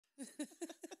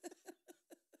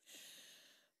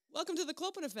Welcome to the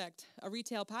Clopen Effect, a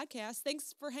retail podcast.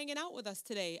 Thanks for hanging out with us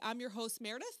today. I'm your host,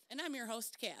 Meredith. And I'm your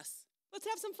host, Cass. Let's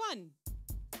have some fun.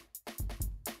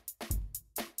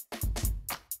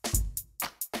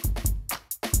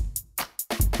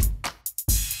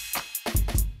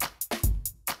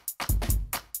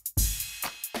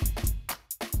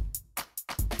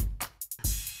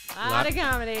 A lot of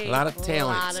comedy. A lot of talent.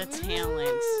 A lot of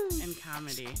talent in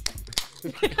comedy.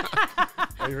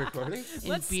 Are you recording?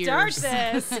 Let's start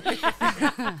this.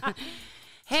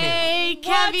 Hey,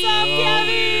 Kevy! What's up,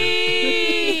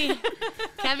 Kevy?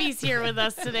 Kevy's here with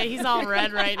us today. He's all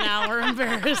red right now. We're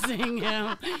embarrassing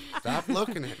him. Stop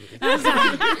looking at me. All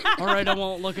right, I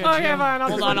won't look at Okay, you. fine, I'll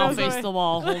Hold just on, look I'll this face way. the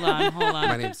wall. Hold on.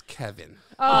 My name's Kevin.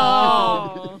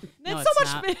 Oh, No, that's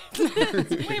it's so much.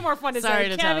 It's way more fun to Sorry say.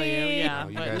 to Kevy. tell you, yeah. Oh,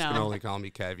 you but guys no. can only call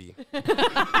me Kevy.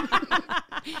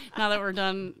 Now that we're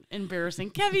done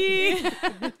embarrassing Kevy.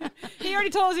 He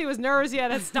already told us he was nervous. He had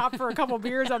to stop for a couple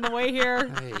beers on the way here.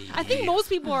 Hey. I think most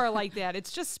people are like that.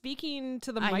 It's just speaking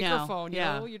to the I know, microphone.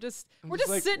 yeah. You know, we're I'm just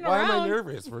like, sitting why around. am I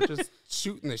nervous? We're just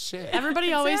shooting the shit.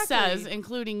 Everybody always Exactly. says,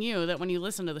 including you, that when you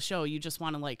listen to the show, you just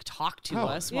want to like talk to Oh,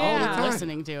 us yeah. while All the we're time.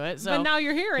 listening to it. So But now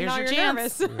you're here, and here's now your you're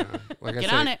chance. nervous. Yeah. Like I get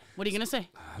say, on it. What are you gonna say?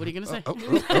 What are you gonna say?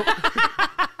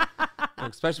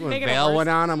 Especially when Making it Val worse. went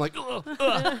on, I'm like, ugh,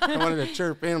 ugh. I wanted to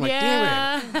chirp in. I'm like,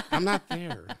 damn it. I'm not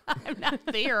there. I'm not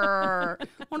there. I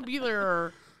want to be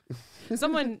there.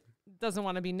 Someone doesn't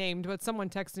want to be named, but someone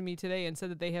texted me today and said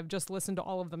that they have just listened to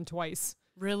all of them twice.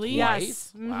 Really?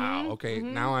 Yes. Twice? Wow. Okay.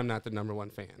 Now I'm not the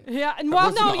 #1 fan. Yeah, and well,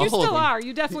 listened no, to you all of still them. are.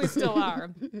 You definitely still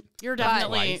are. You're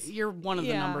definitely Twice. you're one of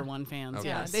the Yeah. #1 fans. Okay.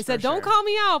 Yes, They for said, don't sure. call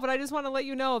me out, but I just want to let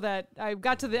you know that I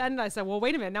got to the end and I said, well,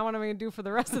 wait a minute. Now what am I going to do for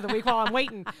the rest of the week while I'm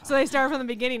waiting? So they started from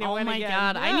the beginning and Oh went my again.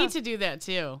 god, I Yeah. need to do that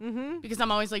too. Because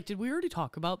I'm always like, did we already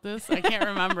talk about this? I can't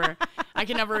remember. I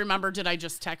can never remember. Did I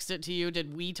just text it to you?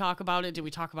 Did we talk about it? Did we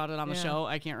talk about it on the Yeah. show?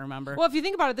 I can't remember. Well, if you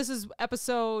think about it, this is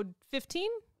episode 15?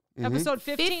 Episode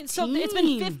 15. So it's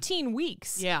been 15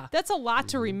 weeks. Yeah. That's a lot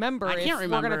to remember. I if can't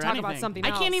remember we're going to talk about anything. something I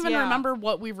else. can't even Yeah. remember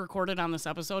what we recorded on this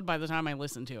episode by the time I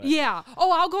listen to it. Yeah.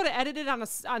 Oh, I'll go to edit it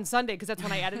on Sunday because that's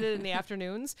when I edit it in the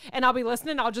afternoons. And I'll be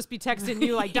listening. I'll just be texting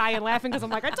you like dying laughing because I'm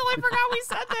like, I totally forgot we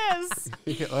said this.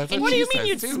 Yeah, well, that's What do she you mean,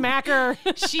 you says, too. smacker?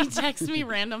 She texts me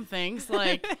random things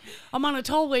like, I'm on a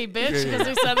tollway, bitch, Yeah, because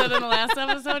we said that in the last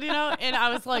episode, you know? And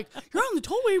I was like, you're on the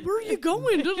tollway, where are you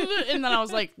going? And then I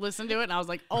was like, listen to it, and I was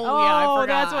like, oh yeah, I Oh, forgot.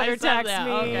 that's what I your said text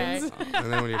that. means. Okay.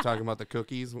 And then when you're talking about the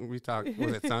cookies, when we talked,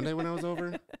 was it Sunday when I was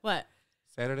over? What?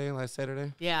 Last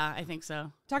Saturday? Yeah, I think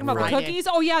so. Talking about the Friday. cookies?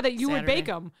 Oh, yeah, that you would Saturday. bake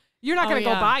them. You're not Oh, going to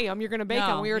yeah. go buy them. You're going to bake No,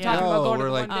 them. We were yeah. talking about going to we're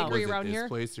the like, one bakery was it around this here.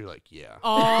 place? You're like, yeah.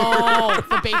 Oh,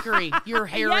 the bakery. Your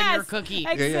hair and your Yes, cookie.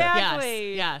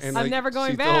 Exactly. Yes. And I'm like, never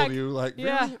going she back. Told you, like,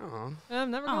 Yeah. really? Aw.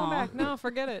 I'm never going Aw. back. No,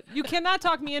 forget it. You cannot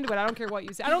talk me into it. I don't care what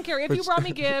you say. I don't care if you brought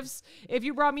me gifts, if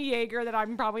you brought me Jaeger that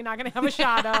I'm probably not going to have a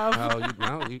shot of.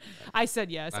 Oh, I said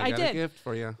yes. I got did. a gift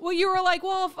for you. Well, you were like,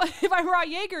 well, if I brought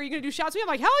Jaeger, are you going to do shots with me? I'm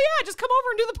like, hell yeah, just come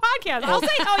over and do the podcast. I'll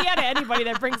say hell yeah to anybody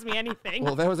that brings me anything.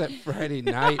 Well, that was that Friday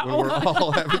night when we're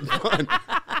all having fun.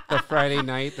 The Friday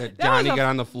night that Johnny was a- got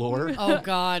on the floor. Oh,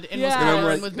 God. And Yeah. was And I'm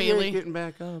coloring like, with "You ain't Bailey. getting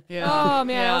back up. Yeah. Oh,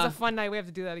 man, Yeah. that was a fun night. We have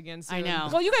to do that again soon. I know.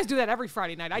 Well, you guys do that every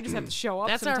Friday night. I just have to show up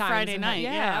That's our sometimes Friday and- night.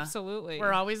 Yeah, Yeah. absolutely.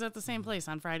 We're always at the same place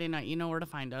on Friday night. You know where to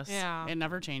find us. Yeah. It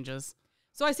never changes.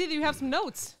 So I see that you have some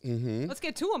notes. Mm-hmm. Let's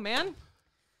get to them, man.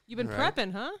 You've been All right.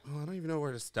 prepping, huh? Oh, I don't even know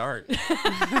where to start.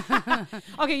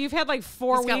 Okay, you've had like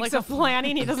 4 He's got weeks like of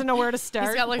planning. He doesn't know where to start.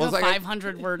 He's got like Well, a it's like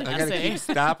 500-word I gotta essay. keep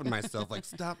stopping myself. Like,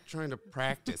 stop trying to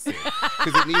practice it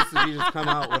because it needs to be just come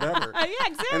out whatever. Yeah,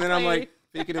 exactly. And then I'm like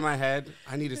thinking in my head,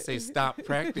 I need to say stop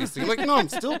practicing. Like, no, I'm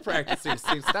still practicing.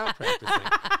 Say stop practicing.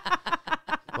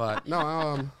 But no,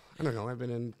 I don't know. I've been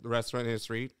in the restaurant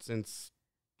industry since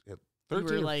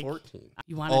 13 or like- 14.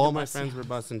 You wanted All to my bust- friends were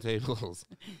busting tables.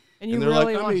 and you And they're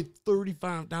really like, I want- made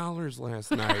 $35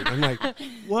 last night. I'm like,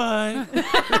 what?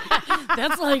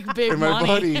 That's like big And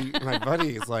money. my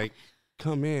buddy is like,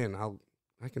 come in.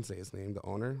 I can say his name, the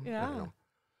owner. I Yeah. don't know.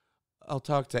 I'll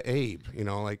talk to Abe,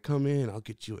 like, come in, I'll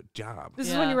get you a job. This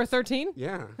is when Yeah. you were 13?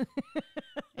 Yeah.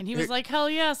 And he was like, hell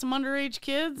yeah, some underage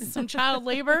kids, some child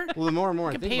labor. Well, the more and more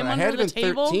I Could think pay about it, him I had under been the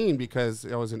table. 13 because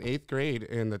I was in 8th grade,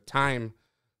 and the time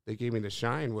they gave me to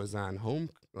shine was on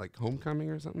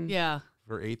homecoming or something. Yeah.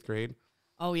 For 8th grade.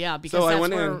 Oh, yeah, because So I that's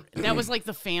went where, in. that was like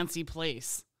the fancy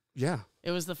place. Yeah.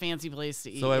 It was the fancy place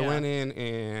to eat. So I yeah. went in,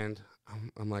 and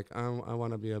I'm like, I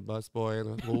want to be a busboy.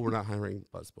 And well, we're not hiring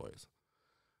busboys.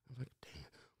 I'm like, damn.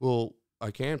 Well,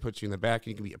 I can put you in the back,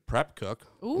 and you can be a prep cook.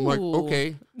 I'm like, Ooh.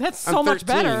 okay. That's I'm so much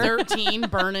 13. better. 13,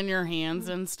 burning your hands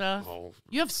and stuff. Oh,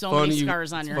 You have so funny many you-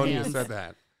 scars on it's your funny hands. you said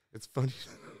that. It's funny.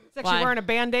 He's actually wearing a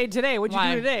Band-Aid today. What'd you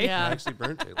do today? Yeah. I actually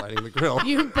burnt it lighting the grill.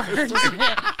 You burnt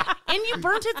it. And you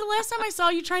burnt it the last time I saw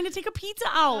you trying to take a pizza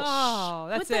out. Oh,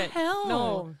 that's what it. The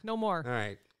hell? No more. All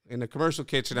right. In the commercial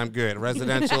kitchen, I'm good.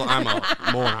 Residential, I'm a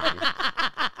moron.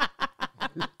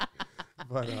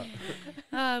 But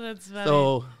Oh, that's funny.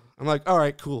 so I'm like, all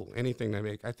right, cool. Anything I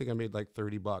make. I think I made like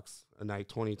 $30 a night,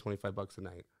 20, 25 bucks a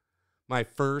night. My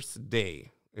first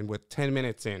day, and with 10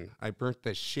 minutes in, I burnt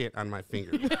the shit on my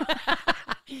finger.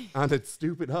 On the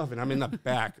stupid oven. I'm in the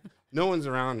back. No one's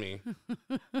around me.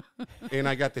 And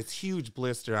I got this huge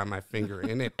blister on my finger,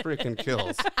 and it freaking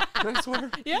kills. Can I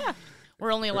swear? Yeah.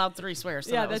 We're only allowed 3 swears.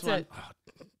 So Yeah, that was that's one. it. Oh,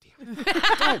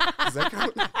 damn it. Does that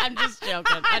count? I'm just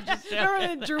joking. I'm just Remember joking.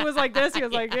 when Drew was like this? He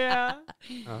was like, yeah.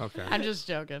 Oh, okay. I'm just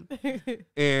joking.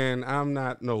 And I'm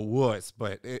not no wuss,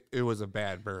 but it was a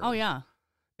bad burn. Oh, yeah.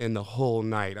 And the whole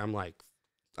night, I'm like,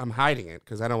 I'm hiding it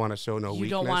because I don't want to show no You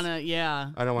weakness. don't want to,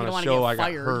 yeah. I don't want You to don't show wanna I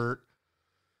get got fired.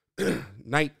 hurt.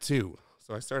 Night 2.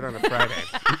 So I start on a Friday.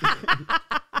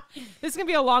 This is going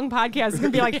to be a long podcast. It's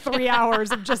going to be like 3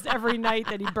 hours of just every night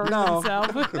that he burns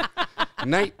himself.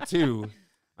 Night 2,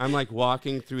 I'm like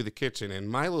walking through the kitchen, and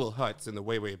my little hut's in the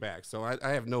way back. So I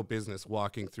have no business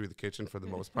walking through the kitchen for the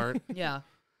most part. Yeah.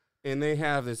 And they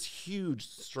have this huge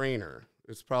strainer.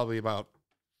 It's probably about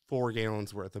 4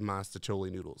 gallons worth of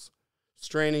mastacholi noodles.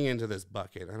 Straining into this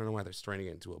bucket. I don't know why they're straining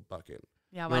it into a bucket.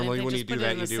 Yeah, why Normally, didn't when they you just do put it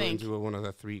that, in you the do it sink? into one of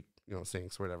the 3,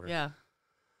 sinks or whatever. Yeah.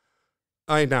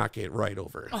 I knock it right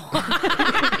over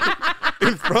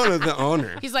in front of the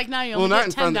owner. He's like, now you Well, only not in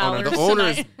get front of the owner. The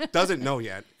owner tonight. doesn't know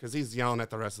yet because he's yelling at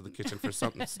the rest of the kitchen for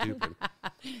something stupid.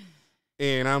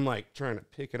 And I'm like trying to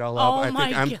pick it all up. Oh I my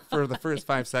think I'm God. for the first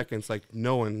 5 seconds, like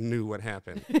no one knew what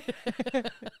happened.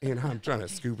 And I'm trying to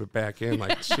scoop it back in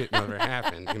like shit never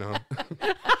happened,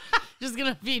 Just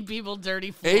going to feed people dirty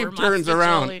floor Abe turns mastacholi.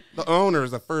 around. The owner is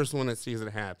the first one that sees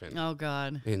it happen Oh,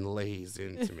 God. and lays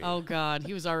into me. Oh, God.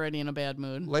 He was already in a bad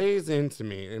mood. Lays into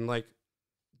me. And like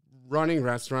running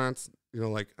restaurants,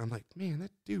 like I'm like, man, that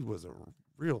dude was a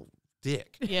real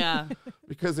dick. Yeah.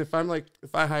 Because if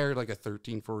I hired like a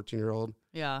 13, 14-year-old,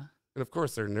 Yeah. and of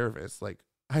course they're nervous, like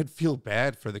I'd feel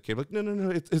bad for the kid. Like, no,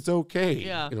 it's okay.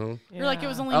 Yeah. You You're like, it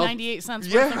was only I'll- 98 cents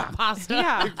worth Yeah. of pasta.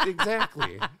 Yeah.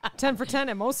 Exactly. 10 for 10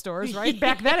 at most stores, right?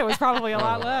 Back then it was probably a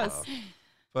lot less.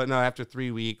 But no, after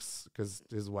 3 weeks, because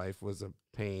his wife was a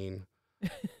pain.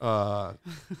 But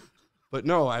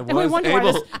no, I was And we wonder,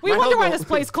 able. why this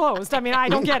place closed. I mean, I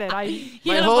don't get it. He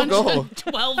My had a whole bunch goal- of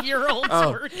 12-year-olds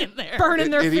Oh. working there.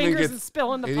 burning their It even fingers gets- and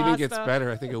spilling the It pasta. even gets better.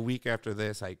 I think a week after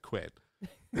this, I quit.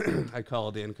 I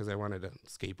called in because I wanted to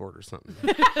skateboard or something.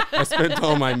 I spent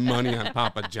all my money on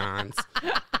Papa John's.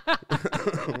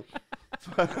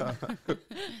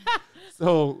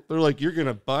 So they're like, you're going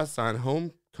to bus on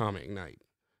homecoming night.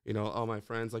 All my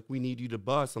friends, like, we need you to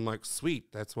bus. I'm like,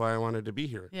 sweet. That's why I wanted to be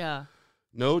here. Yeah.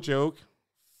 No joke.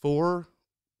 4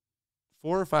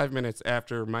 or 5 minutes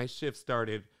after my shift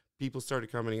started, people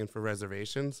started coming in for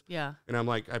reservations. Yeah. And I'm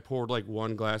like, I poured like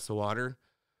 1 glass of water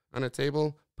on a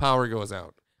table. Power goes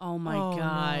out. Oh, my Oh, no.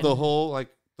 God.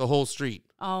 The whole street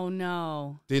Oh,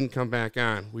 no. didn't come back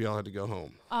on. We all had to go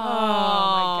home. Oh,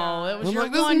 God. it was I'm your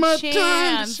like, this is one my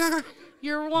chance. time to shine.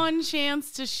 Your one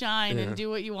chance to shine Yeah. and do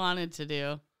what you wanted to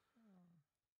do.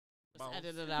 Just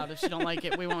edit it out. If you don't like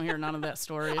it, we won't hear none of that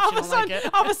story. If all you of a don't like sudden,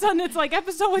 it. all of a sudden, it's like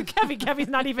episode with Kevy. Kevy's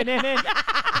not even in it.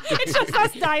 It's just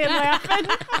us dying laughing.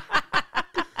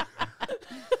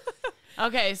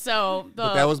 Okay, so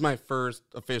But that was my first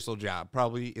official job,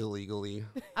 probably illegally.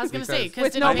 I was gonna say because because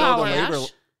With did no I pay power.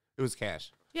 cash? It was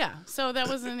cash. Yeah, so that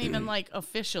wasn't even like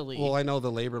officially. Well, I know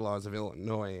the labor laws of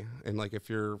Illinois, and like if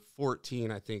you're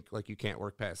 14, I think like you can't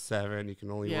work past 7. You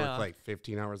can only Yeah. work like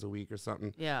 15 hours a week or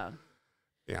something. yeah.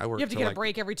 Yeah, I worked. You have to till, get like, a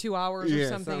break every 2 hours or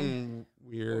something.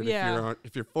 weird. Yeah.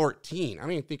 If you're 14, I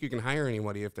don't even think you can hire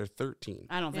anybody if they're 13.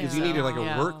 I don't think Because so. you needed like a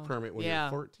Yeah. work permit when Yeah. you're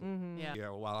 14. Mm-hmm. Yeah. Yeah.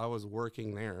 While I was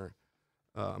working there,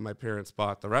 my parents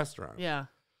bought the restaurant. Yeah.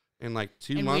 And like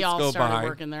 2 And months we all go started by.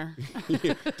 working there.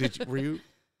 Were you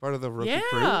part of the rookie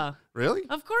crew? Yeah. Really?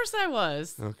 Of course I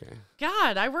was. Okay.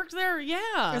 God, I worked there.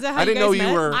 Yeah. Is that how I you didn't guys know you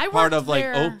met? were I part worked of like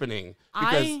there. opening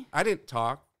because I didn't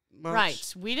talk much.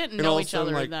 Right. We didn't And know all of a each sudden,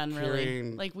 other like, then, really.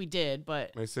 hearing- Like we did,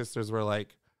 but My sisters were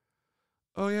like,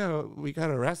 "Oh yeah, we got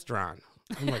a restaurant."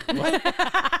 I'm like, "What?"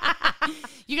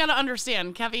 you got to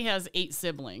understand, Kevy has 8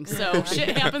 siblings, so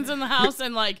shit happens in the house,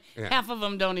 and like Yeah. half of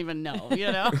them don't even know,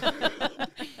 you know.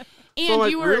 And So,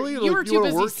 like, you were really? you Like, were you too wanna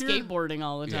busy work here? skateboarding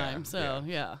all the Yeah, time, so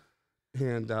yeah.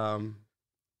 And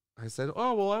I said,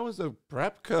 "Oh well, I was a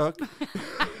prep cook."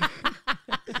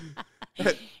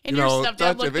 And you your know, stepdad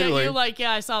touch looked it at anyway. you like,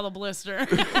 yeah, I saw the blister.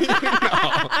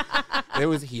 No, it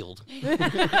was healed.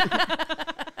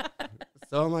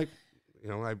 So I'm like, you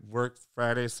know, I worked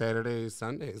Fridays, Saturdays,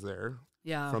 Sundays there.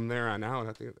 Yeah. From there on out,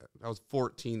 I think I was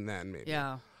 14 then, maybe.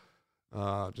 Yeah.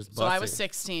 Just So I was busing.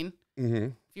 16. Mm-hmm.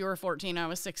 If you were 14, I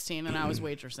was 16, and I was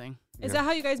waitressing. Is that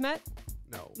how you guys met?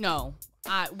 No. No,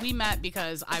 we met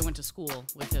because I went to school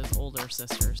with his older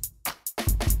sisters.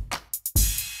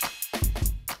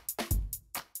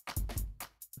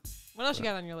 What else you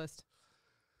got on your list?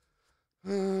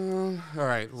 All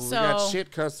right. Well, we So- got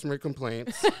shit customer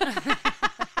complaints.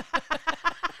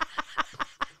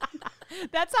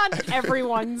 That's on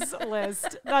everyone's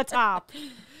list. The top.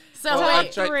 So Well, wait,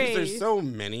 I've tried- 'cause three. there's so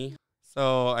many.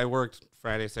 So I worked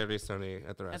Friday, Saturday, Sunday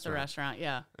at the restaurant. at the restaurant,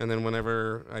 yeah. And then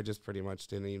whenever I just pretty much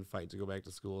didn't even fight to go back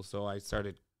to school, so I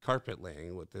started carpet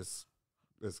laying with this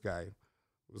guy.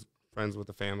 Was friends with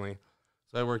the family.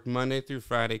 So I worked Monday through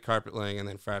Friday carpet laying, and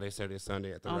then Friday, Saturday,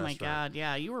 Sunday at the Oh my restaurant. God,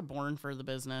 yeah, you were born for the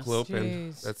business. Clopen.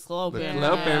 Jeez. That's Clopen, the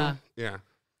yeah. Yeah.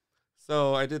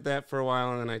 So I did that for a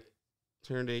while, and then I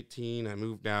turned 18. I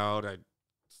moved out. I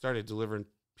started delivering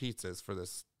pizzas for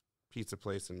this pizza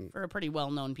place, and For a pretty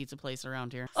well-known pizza place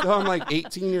around here. so I'm like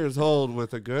 18 years old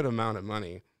with a good amount of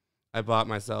money. I bought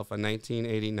myself a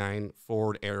 1989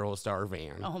 Ford Aerostar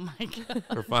van Oh my God.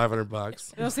 for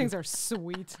 $500. Those things are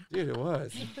sweet. Dude, it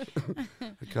was.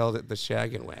 I called it the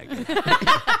Shaggin' Wagon.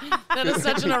 That is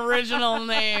such an original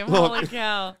name. Well, Holy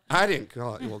cow. I didn't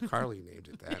call it. Well, Carly named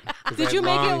it that. 'cause I Did had you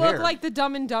make it long look hair. like the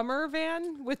Dumb and Dumber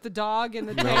van with the dog and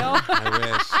the No, tail? I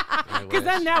wish. I Because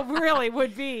then wish. that really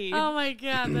would be. Oh my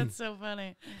God, that's so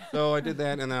funny. So I did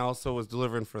that, and I also was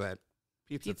delivering for that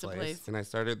pizza Pizza place. place. And I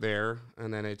started there,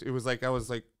 and then it was like I was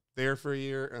like there for a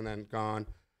year and then gone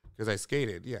because I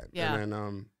skated. Yeah. Yeah. And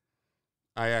then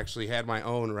I actually had my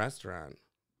own restaurant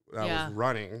that I Yeah. was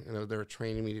running, and they were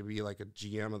training me to be like a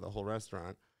GM of the whole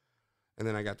restaurant. And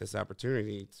then I got this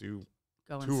opportunity to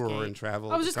Go and tour skate. and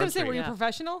travel. I was the just going to say, country. were you Yeah.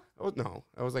 professional? No,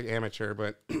 I was like amateur,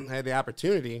 but I had the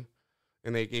opportunity,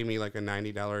 and they gave me like a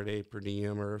 $90 a day per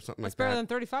diem or something That's like better that.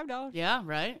 than $35. Yeah,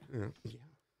 right?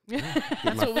 Yeah.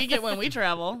 That's what we get when we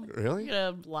travel. Really? We get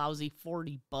a lousy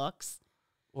 $40.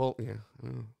 Well, yeah. I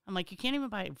don't know. I'm like, you can't even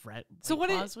buy So what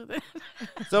Claws with it.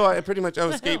 So I pretty much I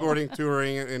was The hell? skateboarding,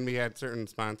 touring, and we had certain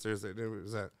sponsors. It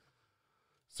was a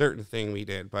certain thing we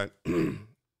did, but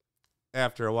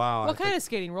after a while, What kind of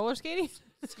skating? Roller skating?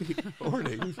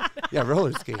 skateboarding? Yeah,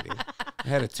 roller skating. I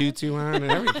had a tutu on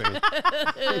and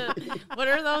everything. What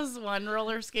are those one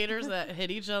roller skaters that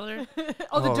hit each other?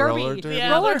 Oh, the Oh, derby. roller derby?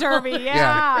 Yeah, Roller they're- derby.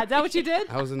 Yeah. Is that what you did?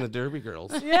 I was in the Derby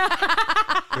Girls. Yeah.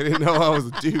 I didn't know I was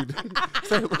a dude.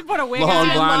 So, Put a wig long on.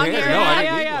 blonde long hair. hair. No, I Yeah, didn't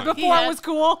yeah, need yeah. one. Before He it was had-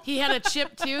 cool. He had a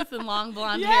chipped tooth and long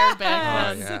blonde Yes. hair back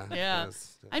Oh, then. yeah. Yeah.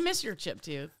 Yes. I miss your chipped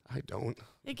tooth. I don't.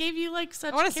 It gave you like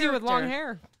such I want to see you with long character.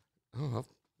 hair. Oh,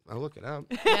 I'll look it up.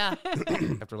 Yeah.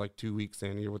 After like 2 weeks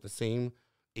in, you're with the same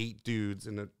 8 dudes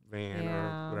in the van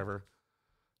Yeah. or whatever.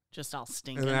 Just all And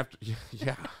stinking. then after,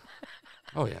 yeah.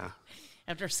 Oh, yeah.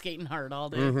 After skating hard all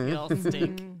day, Mhm. you all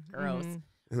stink. Gross. Mhm.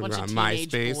 And Bunch we're of on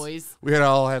teenage MySpace. boys. We had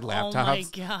all had Oh my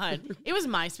laptops. God. It was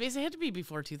MySpace. It had to be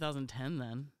before 2010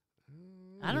 then.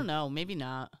 I don't know. Maybe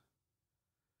not.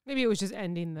 Maybe it was just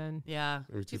ending then. Yeah.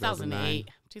 Maybe 2008.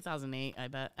 2008, I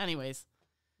bet. Anyways.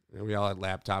 And we all had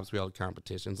laptops. We all had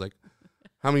competitions. Like,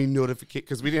 how many notifications?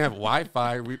 Because we didn't have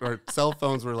Wi-Fi. Our cell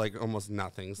phones were like almost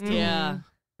nothing. Still. Yeah.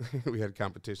 We had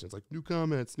competitions like new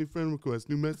comments, new friend requests,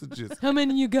 new messages. How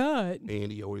many you got?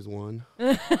 Andy always won.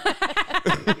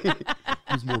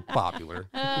 He's more popular.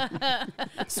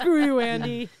 Screw you,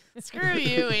 Andy. Screw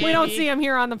you, Andy. We don't see him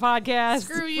here on the podcast.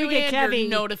 Screw you we get and your Kevy.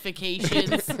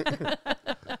 notifications.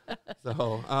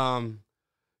 So,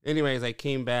 anyways, I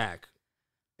came back,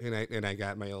 and I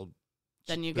got my old.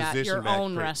 Then you got position your back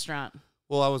own pretty- restaurant.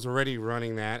 Well, I was already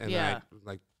running that, and Yeah. I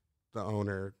like the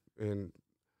owner, and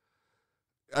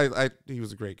he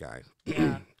was a great guy.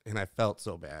 Yeah. And I felt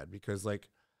so bad because like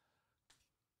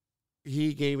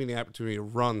he gave me the opportunity to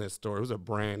run this store. It was a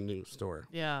brand new store,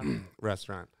 Yeah.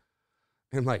 restaurant.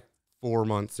 And like 4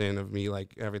 months in of me,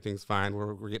 like everything's fine.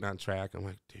 We're getting on track. I'm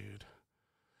like, dude,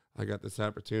 I got this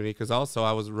opportunity. Because also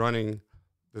I was running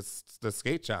the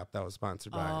skate shop that was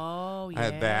sponsored by. Oh, yeah. I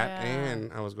had that,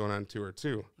 and I was going on tour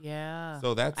too. Yeah.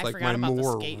 So that's I like forgot my about the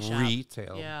more skate shop.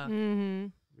 retail. Yeah. Mm-hmm.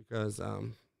 Because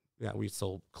yeah, we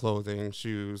sold clothing,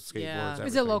 shoes, skateboards. Yeah. Is it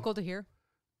everything. local to here?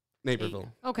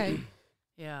 Naperville. Okay.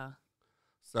 Yeah.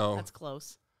 So That's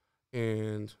close.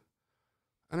 and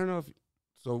I don't know if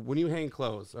so when you hang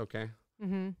clothes, okay.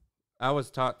 Mm-hmm. I was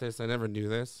taught this. I never knew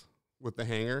this. With the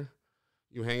hanger,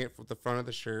 you hang it with the front of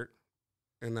the shirt,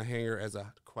 and the hanger as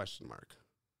a question mark.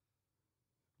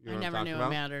 You I know what I'm never talking knew about? it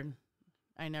mattered.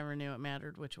 I never knew it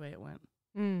mattered which way it went.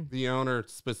 The owner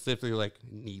specifically like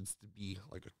needs to be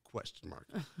like a question mark.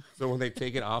 So when they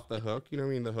take it off the hook, you know what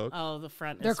I mean? The hook. Oh, the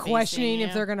front. They're is questioning facing if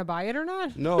you. they're going to buy it or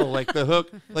not. No, like the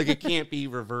hook, like it can't be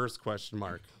reverse question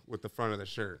mark with the front of the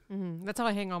shirt. That's how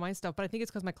I hang all my stuff. But I think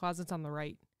it's because my closet's on the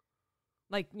right.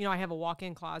 Like, you know, I have a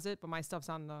walk-in closet, but my stuff's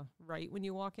on the right when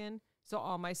you walk in. So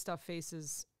all my stuff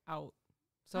faces out.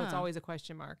 So it's Huh. always a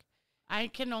question mark. I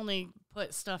can only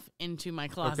put stuff into my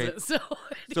closet, so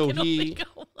it So can only he- go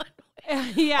one way.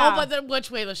 Yeah. Oh, but then which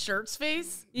way the shirts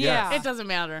face? yeah. It doesn't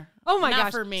matter. Oh my Not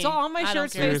gosh. for me. So all my I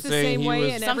don't shirts care. face the You're saying same he way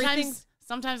was- and everything.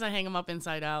 Sometimes I hang them up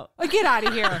inside out. Oh, get out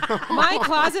of here. My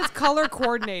closet's color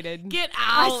coordinated. Get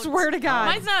out! I swear to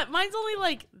God. Mine's only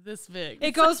like this big.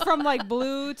 It goes from like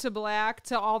blue to black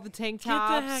to all the tank Get the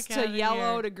tops heck to outta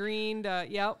yellow here. to green to,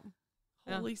 yep.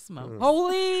 Holy smoke!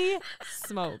 Holy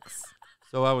smokes.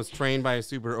 So I was trained by a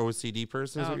super OCD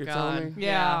person, is Oh, what you're God. telling me?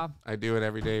 Yeah. I do it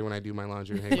every day when I do my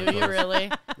laundry and hang Do my you clothes.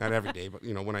 really? Not every day, but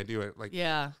you know, when I do it, like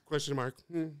Yeah. question mark.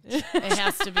 It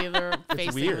has to be the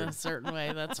facing weird. a certain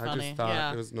way. That's I funny. just thought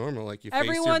Yeah. it was normal. Like you face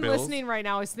Everyone your bills. listening right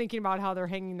now is thinking about how they're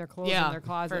hanging their clothes Yeah, in their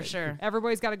closet. for sure.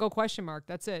 Everybody's got to go question mark.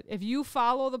 That's it. If you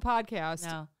follow the podcast,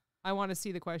 No. I want to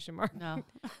see the question mark. No.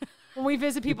 When we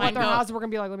visit people at Mine their go- house, we're going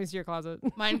to be like, let me see your closet.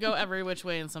 Mine go every which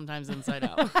way and sometimes inside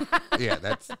out. Yeah,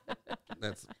 that's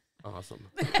awesome.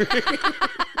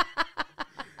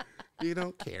 You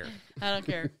don't care. I don't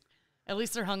care. At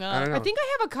least they're hung I up. don't know. I think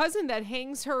I have a cousin that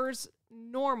hangs hers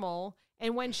normal,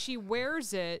 and when she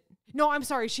wears it, no, I'm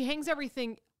sorry, she hangs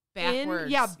everything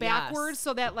Backwards. yeah, backwards, Yes.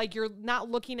 so that like you're not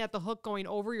looking at the hook going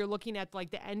over, you're looking at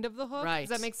like the end of the hook. Right. Does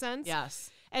that make sense? Yes.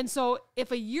 And so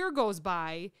if a year goes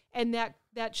by and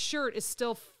that shirt is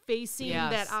still facing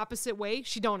Yes. that opposite way,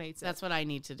 she donates it. That's what I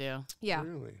need to do. yeah.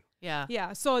 Really? Yeah.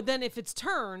 Yeah. So then if it's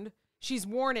turned, she's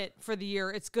worn it for the year,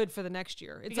 it's good for the next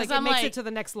year. It's Because like it I'm makes like- it to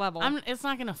the next level. It's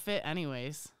not going to fit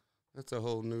anyways. That's a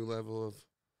whole new level of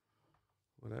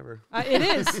whatever. It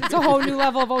is. It's a whole new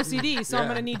level of OCD, so I'm Yeah.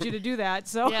 going to need you to do that.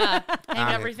 So Yeah. Hang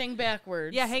On it. everything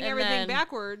backwards. yeah, hang and everything then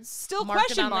backwards. Still mark it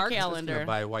question on the mark. Just calendar. gonna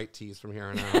buy white tees from here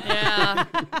on out. Yeah.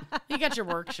 You got your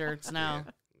work shirts now.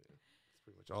 That's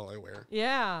pretty much all I wear.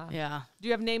 Yeah. Yeah. Do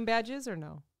you have name badges or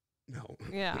no? No.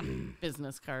 Yeah.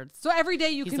 Business cards. So every day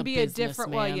you He's can a be a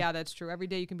different. Well, businessman. yeah, that's true. Every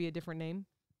day you can be a different name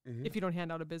Mhm. if you don't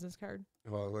hand out a business card.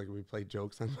 Well, like we play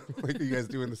jokes on like you guys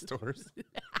do in the stores.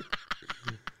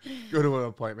 Go to an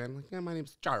appointment. Like, yeah, my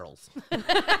name's Charles.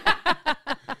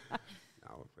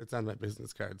 No, it's on my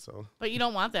business card, so But you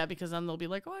don't want that because then they'll be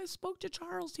like, oh, I spoke to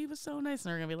Charles. He was so nice. And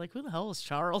they're going to be like, who the hell is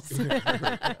Charles?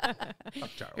 fuck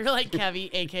Charles. You're like Kevy,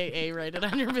 a.k.a. write it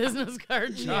on your business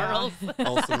card, Charles.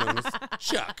 Also known as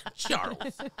Chuck Charles.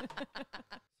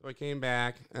 So I came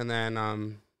back, and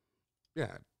then,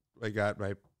 yeah, I got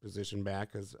my position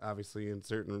back because obviously in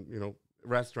certain,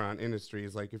 restaurant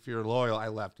industries, like if you're loyal, I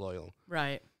left loyal.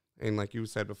 Right. And like you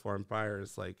said before in prior,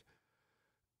 it's like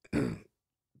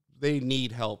they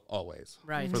need help always,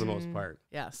 Right. for the most part.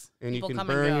 Yes. And People you can come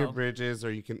and burn your go. bridges,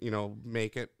 or you can,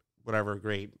 make it whatever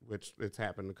great, which it's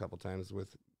happened a couple times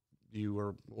with you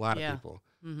or a lot Yeah. of people,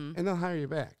 Mm-hmm. and they'll hire you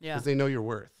back Yeah. because they know your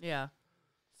worth. Yeah.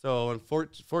 So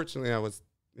unfortunately, I was,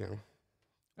 A good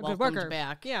Welcomed worker.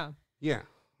 back. Yeah. yeah,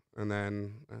 and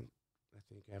then I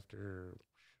think after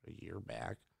a year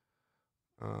back,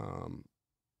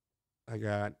 I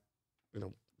got,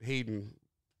 Hayden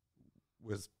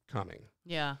was coming,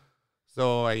 Yeah.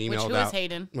 so I Which emailed who is out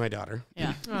Hayden? my daughter.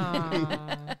 Yeah.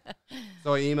 Aw.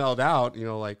 So I emailed out,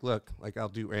 like, look, like I'll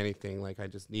do anything. Like I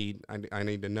just need, I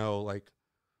need to know, like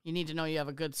You need to know you have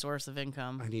a good source of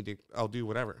income. I'll do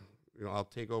whatever. I'll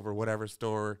take over whatever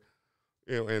store,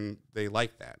 and they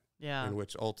like that. Yeah. And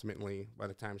which ultimately, by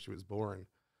the time she was born,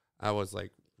 I was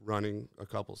like running a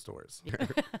couple stores.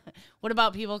 What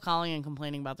about people calling and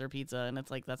complaining about their pizza? And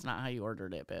it's like, that's not how you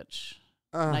ordered it, bitch.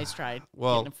 Nice try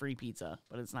well- getting a free pizza,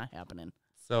 but it's not happening.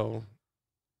 So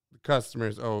the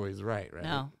customer's always right?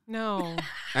 No. No.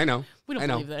 I know. We don't I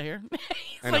know. believe that here.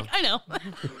 It's I like, know.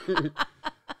 I know.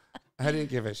 I didn't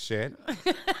give a shit.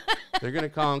 They're going to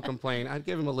call and complain. I'd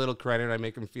give them a little credit. I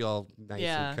make them feel all nice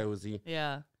Yeah. and cozy.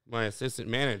 Yeah. My assistant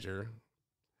manager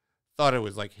thought it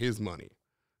was like his money.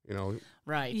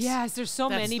 Right. Yes, there's so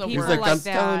That's many the people He's like, like I'm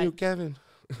that. telling you, Kevin.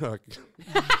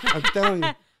 I'm telling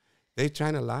you. They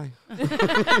trying to lie.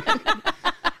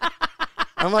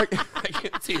 I'm like, I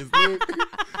can't see his name.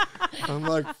 I'm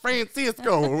like,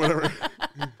 Francisco or whatever.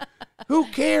 Who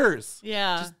cares?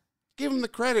 Yeah. Just give them the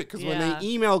credit because when Yeah. they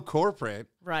email corporate,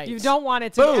 right. You don't want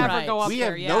it to Boom. ever Right. go up we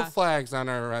there. have Yeah. no flags on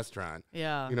our restaurant.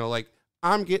 Yeah. Like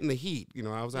I'm getting the heat.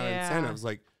 I was on Yeah. incentives.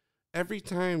 Like every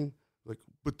time, like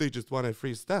but they just wanted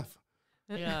free stuff.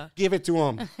 Yeah. Give it to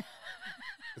them.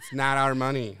 It's not our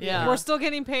money. Yeah. We're still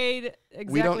getting paid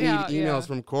exactly We don't need how, emails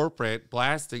from corporate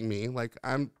blasting me. Like,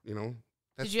 I'm,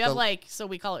 Did you have like, so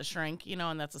we call it shrink,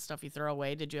 and that's the stuff you throw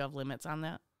away. Did you have limits on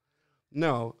that?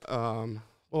 No.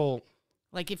 Well,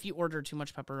 like if you ordered too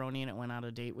much pepperoni and it went out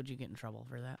of date, would you get in trouble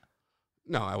for that?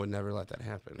 no, I would never let that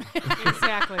happen.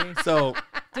 Exactly. So,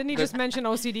 Didn't he just mention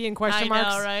OCD and question marks?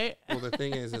 I know, right? well, the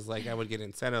thing is like I would get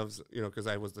incentives, because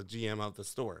I was the GM of the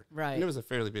store. Right. And it was a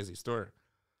fairly busy store.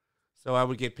 So I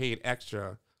would get paid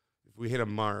extra if we hit a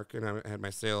mark and I had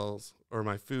my sales or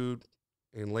my food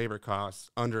and labor costs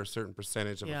under a certain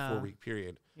percentage of a 4-week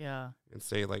period. Yeah. And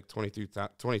say like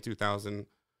 22,000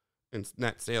 in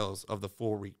net sales of the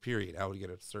 4-week period, I would get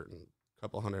a certain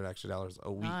couple $100 extra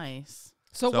a week. Nice.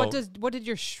 So what did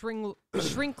your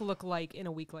shrink look like in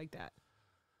a week like that?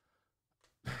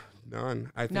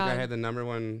 None. I think I had the number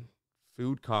one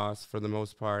food cost for the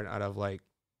most part out of like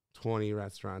 20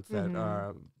 restaurants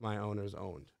that my owners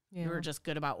owned. Yeah. You were just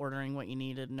good about ordering what you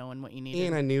needed, knowing what you needed.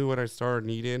 And I knew what our store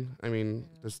needed. I mean,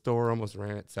 the store almost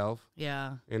ran itself.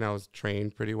 Yeah. And I was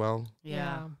trained pretty well.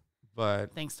 Yeah.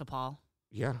 But Thanks to Paul.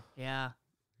 yeah. Yeah.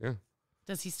 Yeah.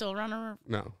 Does he still run a?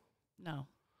 No. No.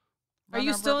 Are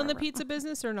you still in the pizza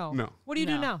business or no? No. What do you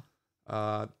do now?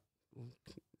 I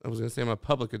was going to say I'm a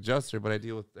public adjuster, but I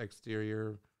deal with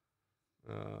exterior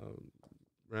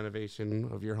renovation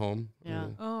of your home. Yeah.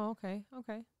 Oh, okay.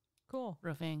 Okay. Cool.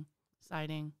 Roofing,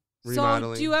 siding.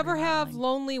 Remodeling. So do you ever have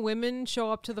lonely women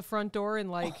show up to the front door in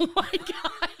like Oh my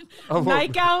God.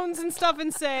 nightgowns and stuff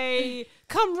and say,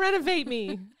 "Come renovate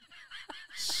me"?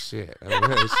 Shit. I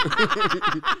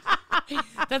wish.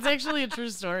 That's actually a true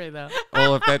story, though.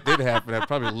 Well, if that did happen, I'd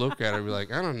probably look at her and be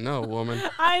like, I don't know, woman.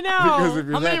 I Because know. if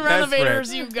you're How many that renovators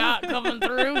desperate, you got coming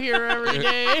through here every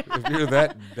day? if you're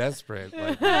that desperate,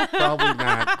 like, you're probably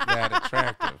not that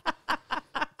attractive.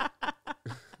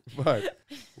 But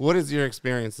what is your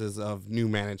experiences of new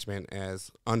management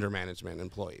as under management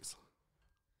employees?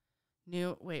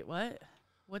 Wait, what?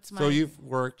 What's my? So you've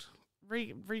worked.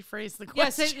 Rephrase the Yeah.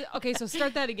 question. Okay. So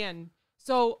start that again.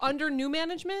 So under new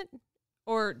management,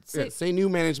 or Say new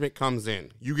management comes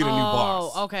in, you get a new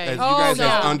boss. Okay. As you Oh, guys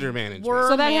yeah. as under management.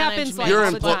 So that happens, like, You're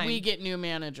all the but time. we get new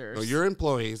managers. So you're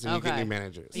employees and you get Okay. new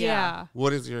managers. yeah.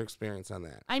 What is your experience on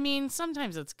that? I mean,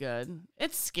 sometimes it's good.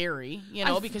 It's scary,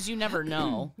 I've- because you never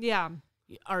know. Yeah.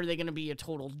 Are they going to be a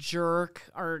total jerk,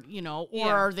 or or Yeah.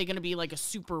 are they going to be like a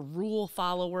super rule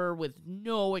follower with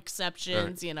no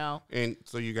exceptions? And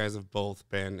so you guys have both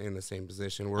been in the same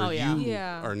position where Oh, yeah. you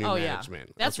Yeah. are new Oh management.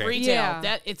 yeah, that's okay? retail.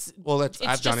 Yeah. Well, it's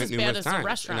I've done just it as bad numerous as the times,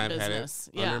 restaurant and I've business.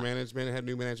 had it under management, had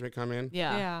new management come in.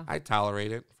 Yeah. Yeah. I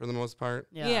tolerate it for the most part,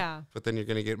 Yeah. but then you're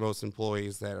going to get most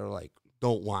employees that are like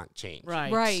don't want change.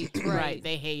 Right. Right. Right.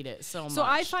 They hate it so much. So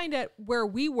I find at where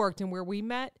we worked and where we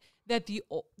met that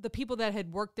the people that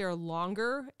had worked there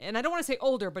longer, and I don't want to say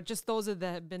older, but just those that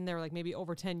had been there like maybe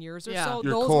over 10 years or Yeah. so,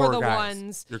 Your those core were the guys,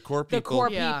 ones, your core the people, core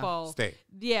Yeah. people. stay.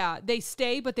 Yeah, they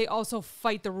stay, but they also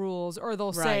fight the rules, or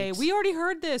they'll say, Right. "We already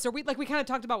heard this," or we kind of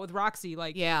talked about with Roxy,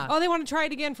 like, Yeah. "Oh, they want to try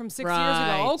it again from 6 years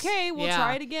Right. ago." Okay, we'll Yeah.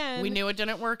 try it again. We knew it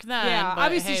didn't work then. Yeah, but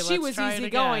obviously hey, she let's was try it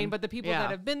easygoing, again. but the people Yeah.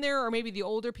 that have been there, or maybe the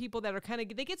older people that are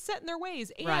they get set in their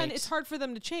ways, and Right. it's hard for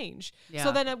them to change. Yeah.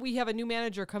 So then we have a new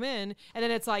manager come in, and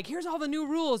then it's like, here's all the new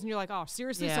rules, and you're like, oh,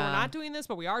 seriously? So we're Yeah. not doing this,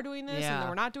 but we are doing this, and Yeah. then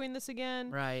we're not doing this again.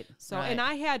 Right. So, right. and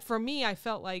I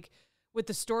felt like with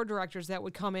the store directors that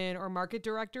would come in, or market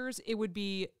directors, it would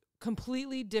be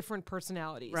completely different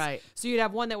personalities. Right. So you'd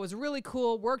have one that was really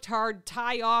cool, worked hard,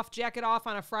 tie off, jacket off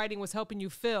on a Friday, and was helping you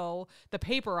fill the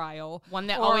paper aisle. One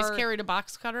that always Or- carried a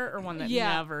box cutter, or one that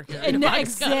Yeah. never carried And a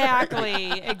box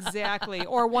cutter. exactly.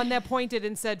 Or one that pointed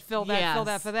and said, fill that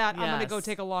Yes, for that. I'm going to go yes.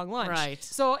 take a long lunch. Right.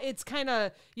 So it's kind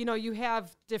of, you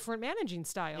have different managing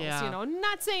styles, Yeah.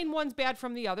 not saying one's bad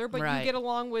from the other, but Right. you get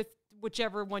along with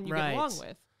whichever one you get along Right.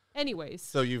 with. Anyways.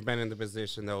 So you've been in the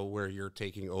position though where you're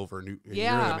taking over new. Yeah.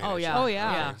 You're the manager. Oh yeah. Oh,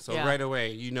 yeah. Yeah. So yeah. right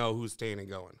away, you know who's staying and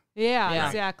going. Yeah, Yeah.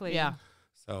 exactly. Yeah.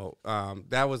 So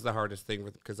that was the hardest thing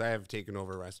because I have taken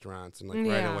over restaurants and like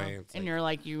Yeah. right away. It's And like, you're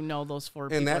like, those four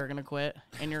And people that- are gonna quit,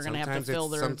 and you're gonna have to sometimes fill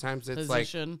it's- their sometimes it's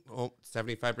position. like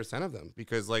 75% of them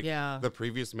because like Yeah. the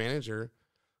previous manager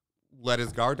let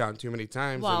his guard down too many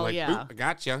times. Well, and like, yeah. "Boop, I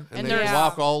got you. And then there's- you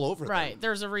walk all over Right. them.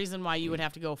 There's a reason why you would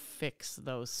have to go fix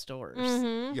those stores.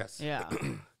 Mm-hmm. Yes. Yeah.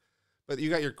 But you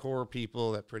got your core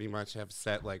people that pretty much have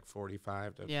set like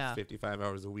 45 to Yeah. 55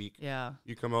 hours a week. Yeah.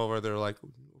 You come over, they're like,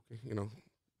 okay,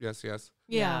 yes.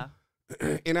 Yeah.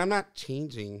 And I'm not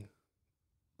changing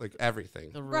like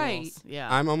everything. The rules. Right.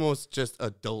 Yeah. I'm almost just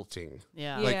adulting.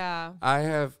 yeah. Like, Yeah. I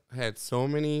have had so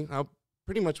many, I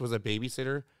pretty much was a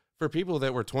babysitter for people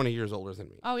that were 20 years older than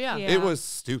me. Oh, yeah. Yeah. It was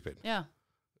stupid. Yeah.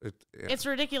 Yeah. It's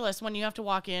ridiculous when you have to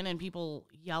walk in and people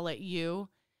yell at you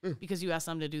because you ask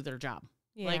them to do their job.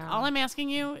 Like, all I'm asking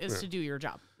you is to do your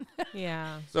job.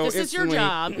 Yeah. So This is your instantly,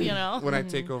 job, you know? When I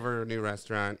take over a new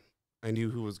restaurant, I knew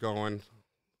who was going.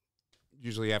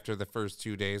 Usually after the first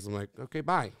 2 days, I'm like, okay,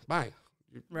 bye.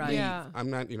 Right. Yeah. I'm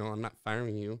not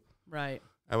firing you. Right.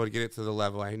 I would get it to the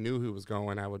level I knew who was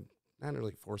going. I would not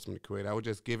really force them to quit. I would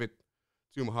just give it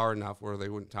to them hard enough where they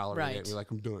wouldn't tolerate it and be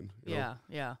like, I'm done. You know?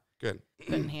 Yeah. Good.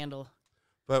 Couldn't handle.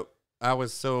 But I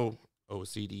was so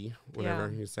OCD,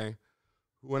 whatever you say.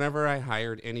 Whenever I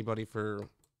hired anybody for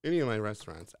any of my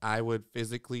restaurants, I would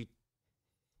physically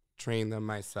train them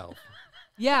myself.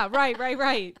 Yeah,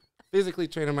 right. Physically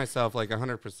train them myself like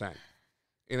 100%.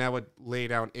 And I would lay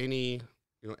down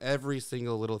every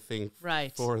single little thing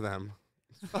for them.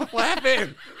 Stop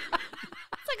laughing.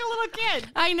 It's like a little kid.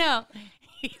 I know.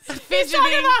 He's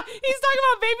talking about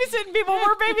babysitting people.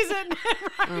 We're babysitting.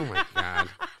 Oh, my God.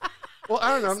 Well, I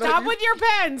don't know. Stop with your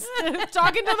pens.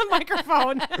 Talking to the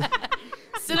microphone.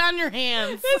 Sit on your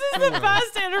hands. This is the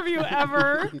best interview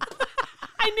ever.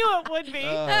 I knew it would be.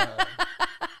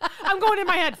 I'm going in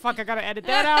my head. Fuck, I got to edit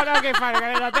that out. Okay, fine. I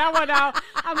got to edit that one out.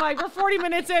 I'm like, we're 40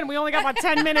 minutes in. We only got about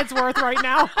 10 minutes worth right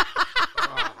now.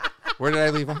 Where did I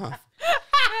leave off?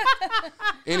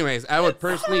 Anyways, I would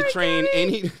personally train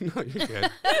any. No, you're good.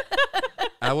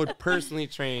 I would personally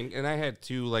train, and I had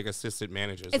 2 assistant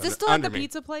managers. Is this still at the me.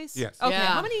 pizza place? Yes. Okay. Yeah.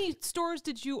 How many stores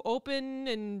did you open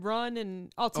and run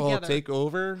and all together? Take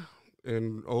over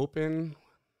and open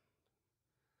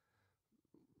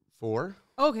 4.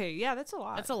 Okay, yeah, that's a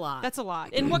lot. That's a lot. That's a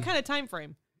lot. In what kind of time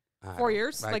frame? 4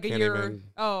 years? I Like a can't year? even-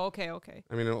 Oh, okay.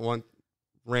 I mean,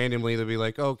 randomly they'll be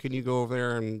like, "Oh, can you go over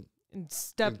there and And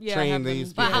train have them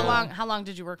these But do people. that. how long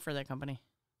did you work for that company?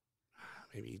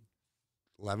 maybe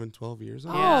 11, 12 years?"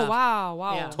 Oh, Yeah.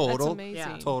 wow. Yeah. That's Total? amazing.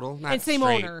 Yeah. Total, not And same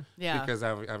straight, owner. Yeah. because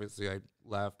obviously I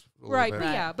left. A little Right, bit,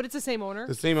 but yeah, but it's the same owner.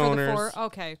 The same for the owners. 4?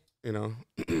 Okay. you know,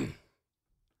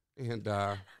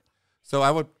 and so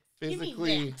I would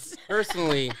physically,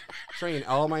 personally train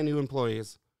all my new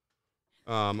employees.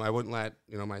 I wouldn't let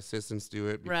my assistants do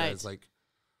it because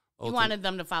You wanted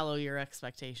them to follow your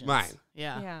expectations. Mine.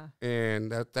 Yeah. Yeah.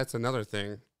 and that's another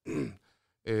thing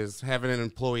is having an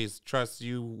employees trust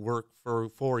you, work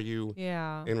for you,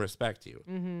 Yeah. and respect you.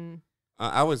 Mm-hmm.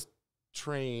 I was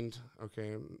trained.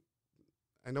 Okay,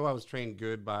 I know I was trained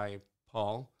good by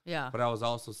Paul, Yeah. but I was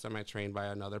also semi-trained by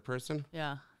another person.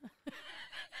 Yeah.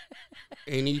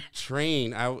 And he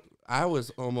trained. I was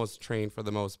almost trained for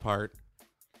the most part.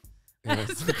 And I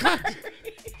was like, all right.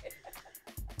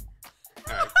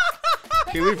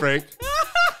 Can we break?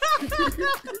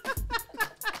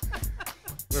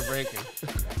 We're breaking.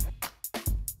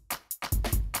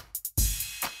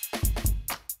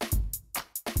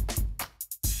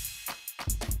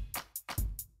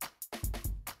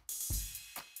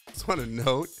 Just want to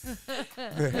note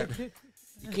that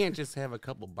you can't just have a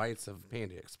couple bites of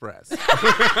Panda Express.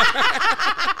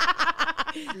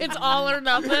 It's all or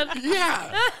nothing.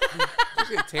 Yeah.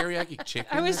 Teriyaki chicken.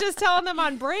 I was just telling them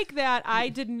on break that I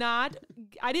didn't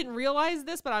realize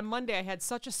this, but on Monday I had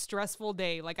such a stressful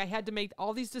day. Like I had to make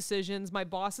all these decisions. My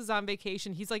boss is on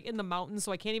vacation. He's like in the mountains,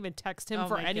 so I can't even text him Oh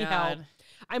for my any God. help.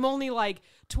 I'm only like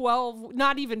 12,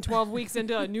 not even 12 weeks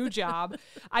into a new job.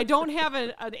 I don't have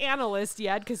an analyst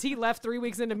yet because he left 3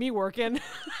 weeks into me working.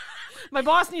 My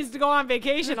boss needs to go on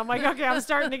vacation. I'm like, okay, I'm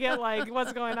starting to get like,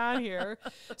 what's going on here?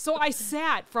 So I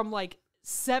sat from like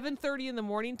 7:30 in the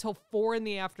morning till 4 in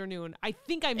the afternoon. I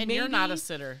think I And maybe... you're not a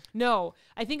sitter. No,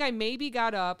 I think I maybe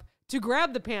got up to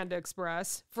grab the Panda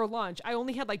Express for lunch. I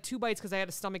only had like 2 bites because I had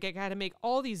a stomach ache. I had to make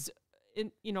all these,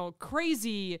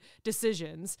 crazy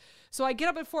decisions. So I get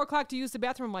up at 4 o'clock to use the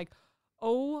bathroom. I'm like,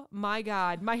 oh my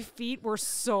God, my feet were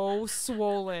so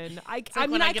swollen. I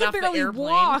when I get could off the barely airplane.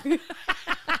 walk.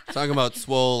 Talking about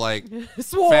swole, like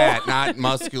Swole. fat, not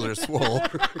muscular swole.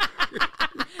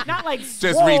 Not like Just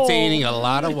swole. retaining a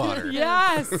lot of water.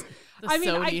 Yes. I mean,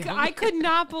 sodium. I could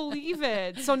not believe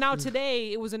it. So now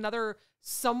today it was another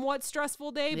somewhat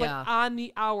stressful day, but Yeah. on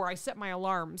the hour I set my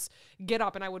alarms, get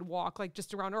up and I would walk like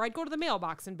just around, or I'd go to the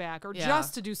mailbox and back, or Yeah.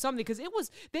 just to do something because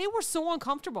they were so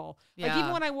uncomfortable. Like Yeah.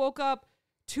 even when I woke up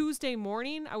Tuesday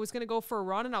morning, I was going to go for a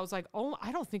run and I was like, oh,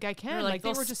 I don't think I can. You're like,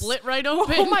 they they'll were just split right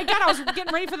open. Oh my God, I was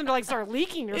getting ready for them to like start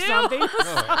leaking or something. That's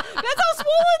how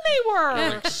swollen they were.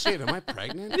 Like, shit, am I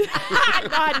pregnant?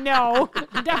 No,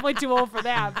 I'm definitely too old for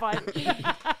that. But,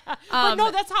 but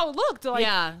no, that's how it looked. Like,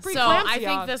 yeah. So I think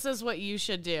preeclampsia. this is what you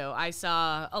should do. I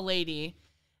saw a lady.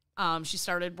 She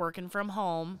started working from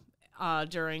home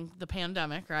during the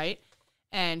pandemic, right?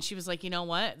 And she was like, you know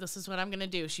what? This is what I'm going to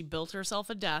do. She built herself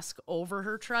a desk over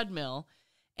her treadmill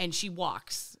and she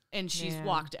walks. And she's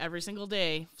walked every single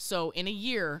day. So in a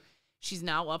year, she's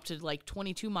now up to like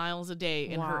 22 miles a day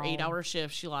in her 8-hour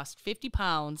shift. She lost 50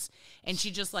 pounds and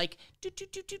she just like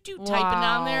typing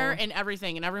down there and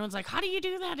everything. And everyone's like, how do you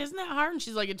do that? Isn't that hard? And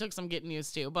she's like, it took some getting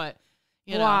used to, but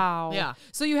you know, yeah.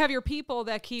 So you have your people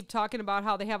that keep talking about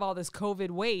how they have all this COVID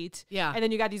weight. Yeah. And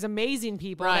then you got these amazing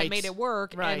people that made it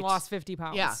work and lost 50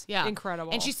 pounds. Yeah. Yeah.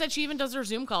 Incredible. And she said she even does her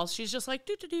Zoom calls. She's just like,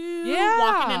 yeah.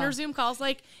 walking in her Zoom calls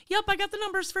like, yep, I got the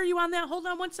numbers for you on that. Hold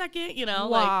on one second. You know,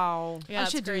 wow. Like, yeah, I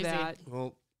should crazy. do that.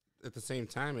 Well, at the same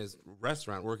time as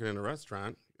working in a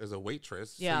restaurant as a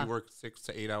waitress, so Yeah. you work 6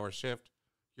 to 8 hour shift,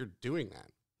 you're doing that.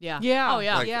 Yeah. Yeah. Oh,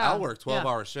 yeah. Like, yeah. I'll work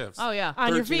 12-hour shifts. Oh, yeah.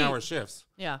 On your feet. 13-hour shifts.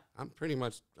 Yeah. I'm pretty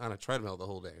much on a treadmill the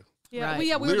whole day. Yeah. Right. Well,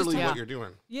 yeah, we were just Literally talking, what you're doing.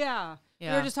 yeah.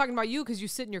 Yeah. We were just talking about you because you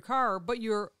sit in your car, but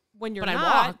when you're But I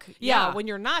not, walk. yeah, Yeah. when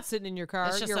you're not sitting in your car,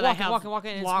 It's just you're that I walking, have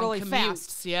walking, and it's long really commutes.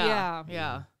 fast. Yeah. Yeah.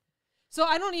 Yeah. So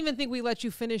I don't even think we let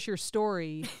you finish your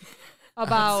story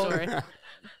about. Story.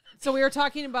 So we were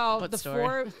talking about What the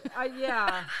story? 4.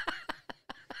 Yeah.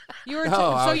 You were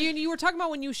you were talking about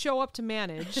when you show up to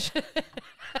manage.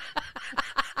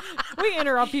 We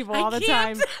interrupt people all the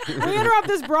time. We interrupt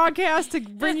this broadcast to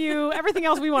bring you everything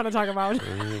else we want to talk about.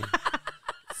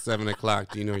 7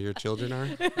 o'clock. Do you know where your children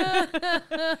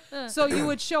are? So you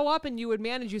would show up and you would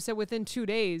manage. You said within 2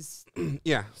 days.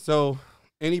 Yeah. So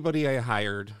anybody I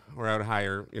hired or I would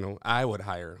hire, I would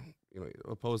hire,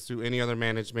 opposed to any other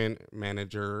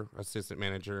manager, assistant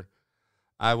manager,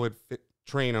 I would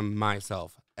train them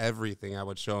myself. Everything. I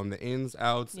would show them the ins,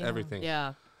 outs, everything.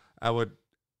 Yeah. I would,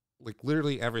 like,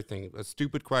 literally everything. A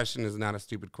stupid question is not a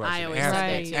stupid question. I always said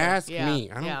that too. Ask Yeah.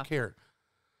 me. I don't care.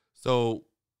 So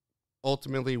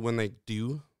ultimately, when they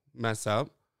do mess up,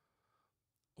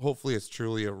 hopefully it's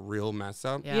truly a real mess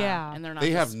up. Yeah. Yeah. And they're not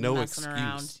They have just no messing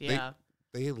around. excuse. Yeah.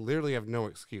 They literally have no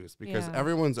excuse because Yeah.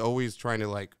 everyone's always trying to,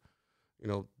 like,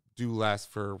 do less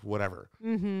for whatever,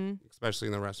 Mm-hmm. especially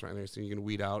in the restaurant industry. So you can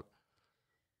weed out.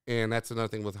 And that's another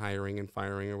thing with hiring and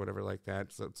firing or whatever like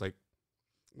that. So it's like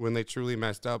when they truly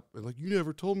messed up, they're like, you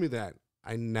never told me that.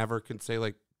 I never could say,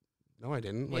 like, no, I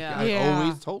didn't. Like, Yeah. I Yeah.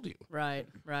 always told you. Right.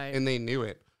 Right. And they knew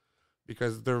it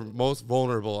because they're most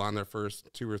vulnerable on their first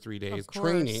 2 or 3 days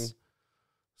training. course.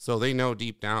 So they know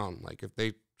deep down, like, if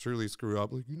they truly screw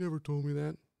up, like, you never told me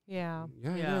that. Yeah.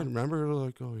 Yeah, Yeah. I did. Remember? They're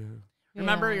like, oh, yeah.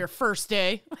 Remember Yeah. your first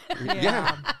day?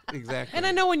 Yeah. Exactly. And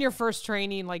I know when you're first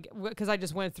training, like, because I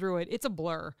just went through it, it's a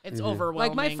blur. It's Mhm.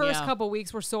 overwhelming. Like my first yeah. couple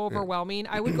weeks were so overwhelming.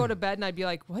 I would go to bed and I'd be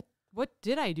like, what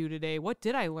did I do today? What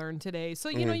did I learn today? So,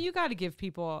 you got to give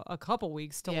people a couple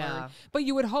weeks to Yeah. learn. But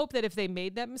you would hope that if they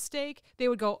made that mistake, they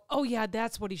would go, oh, yeah,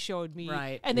 that's what he showed me.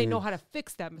 Right. And they know how to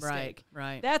fix that mistake.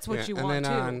 Right. That's what Yeah, you and want,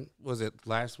 then too. on, was it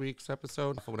last week's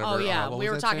episode? Whatever, Oh yeah, what we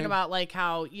was were that talking saying? about like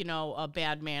how a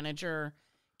bad manager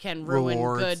can ruin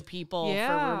Rewards. good people for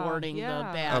Yeah, rewarding yeah. the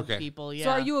bad Okay. people. Yeah. So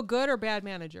are you a good or bad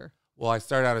manager? Well, I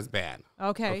started out as bad.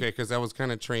 Okay. Okay, because I was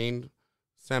kind of trained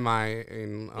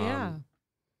in Yeah.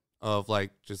 of like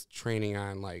just training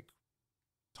on like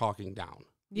talking down.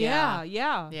 Yeah.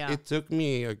 Yeah. It took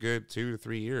me a good 2 to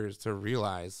 3 years to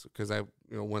realize because I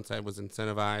once I was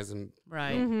incentivized and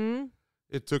right. Mm-hmm.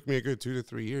 it took me a good 2 to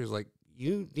 3 years. Like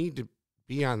you need to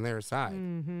be on their side.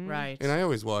 Mm-hmm. Right. And I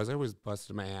always was. I always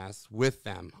busted my ass with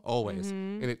them, always.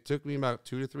 Mhm. And it took me about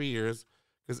 2 to 3 years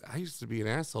because I used to be an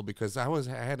asshole because I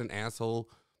had an asshole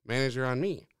manager on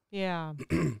me. Yeah.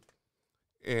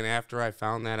 And after I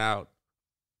found that out,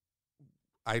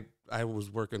 I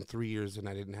was working 3 years and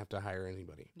I didn't have to hire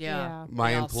anybody. yeah.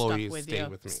 My They all stuck employees with stayed you.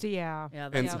 with me. Yeah. Yeah.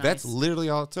 And That's that's nice. literally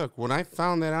all it took. When I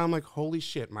found that out, I'm like, holy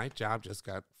shit, my job just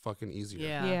got fucking easier.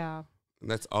 Yeah. Yeah. And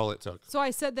that's all it took. So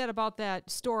I said that about that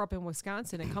store up in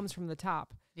Wisconsin. It comes from the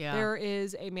top. Yeah. There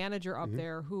is a manager up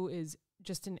there who is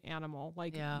just an animal,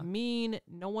 like Yeah. mean.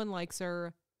 No one likes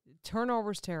her.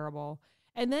 Turnover's terrible.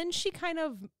 And then she kind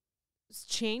of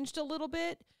changed a little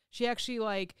bit. She actually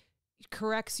like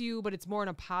corrects you, but it's more in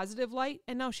a positive light.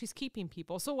 And now she's keeping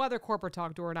people. So whether corporate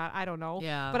talk to her or not, I don't know.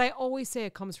 Yeah. But I always say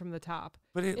it comes from the top.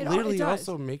 But it It literally does.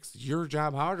 also makes your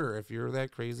job harder if you're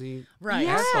that crazy. Right.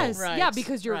 Yes. asshole. Right. Yeah,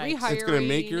 because you're Right. rehiring. It's going to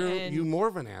make and you more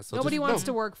of an asshole. Nobody Just wants no.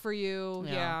 to work for you.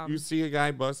 Yeah. Yeah. You see a guy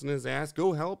busting his ass,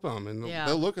 go help him. And Yeah.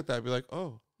 they'll look at that and be like,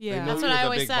 oh. they Yeah. know That's you're what I the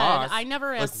always big said. boss. I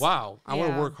never Like, asked. wow, I want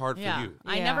Yeah. to work hard Yeah. for you.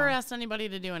 I Yeah. never asked anybody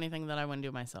to do anything that I wouldn't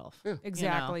do myself. Yeah.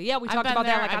 Exactly. You know? Yeah, we I've talked been about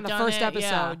that there, like I've on the done first it,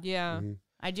 episode. Yeah. Mhm.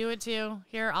 I do it too.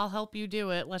 Here, I'll help you do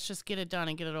it. Let's just get it done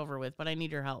and get it over with. But I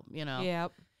need your help,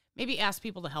 Yep. Maybe ask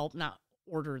people to help, not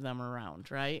order them around,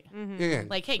 right? Mhm. Yeah.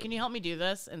 Like, hey, can you help me do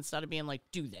this? Instead of being like,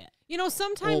 do that.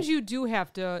 Sometimes Well- you do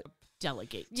have to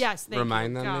delegate. Yes, thank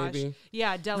Remind you. them, Gosh. maybe?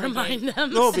 Yeah, delegate. Remind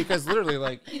them. No, because literally,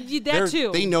 like, That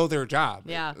too. they know their job.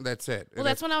 Yeah. That's it. Well,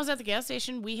 that's when I was at the gas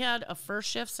station. We had a first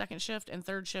shift, second shift, and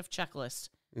third shift checklist.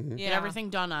 Mm-hmm. Yeah. Get everything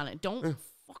done on it. Don't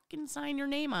fucking sign your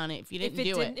name on it if you didn't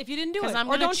do it. If you didn't do it, I'm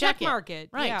or gonna don't check check mark it.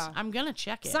 Right. Yeah. I'm gonna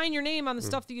check it. Sign your name on the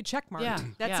stuff that you check marked. Yeah,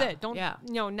 That's yeah, it. Don't yeah.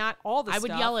 not all the I stuff.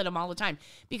 would yell at them all the time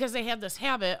because they had this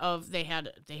habit of they had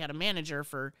a manager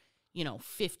for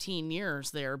 15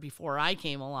 years there before I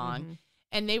came along,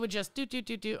 and they would just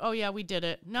do. Oh yeah, we did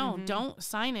it. No, don't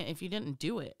sign it if you didn't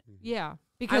do it. Yeah.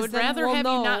 Because I would then rather we'll have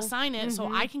know. you not sign it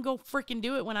so I can go freaking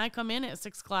do it when I come in at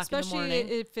 6 o'clock in the Especially morning.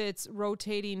 if it's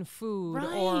rotating food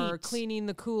or Right. cleaning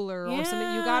the cooler or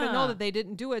something. You got to know Yeah. that they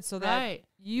didn't do it so that Right.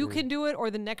 you can do it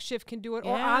or the next shift can do it.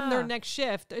 Or on their Yeah. next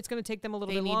shift, it's going to take them a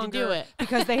little They bit need to longer do it.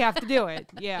 because they have to do it.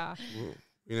 Yeah.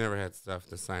 We never had stuff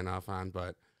to sign off on,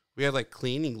 but we had like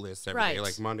cleaning lists every day, Right.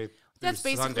 like Monday through That's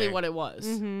basically Sunday. what it was.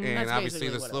 And That's obviously, basically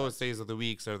the what it slowest days of the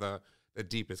weeks are the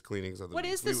deepest cleanings of the What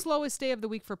week. is the slowest day of the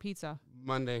week for pizza?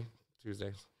 Monday,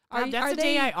 Tuesdays. That's the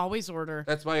day I always order.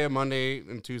 That's why a Monday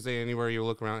and Tuesday, anywhere you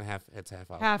look around, it's half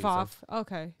off. half pizza. off?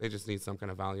 Okay. They just need some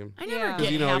kind of volume. I never Yeah. get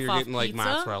Because half you're off getting like pizza.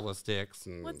 mozzarella sticks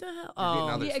and What the hell? you're getting Oh,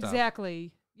 other Yeah, stuff.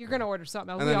 exactly. You're going to order something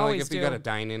else. And We then like always if do. you got a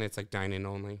dine in, it's like dine in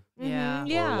only. yeah.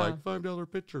 Yeah. Or like $5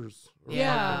 pitchers. Or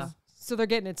Yeah. buckets. So they're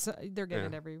getting it. They're getting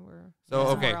it Yeah. everywhere. So,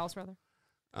 Somewhere okay. else rather.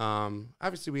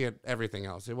 Obviously we had everything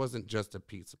else. It wasn't just a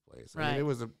pizza place. I Right. mean, it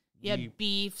was a You had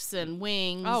beefs and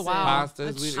wings. Oh, wow. and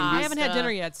pastas. We- I haven't had pasta.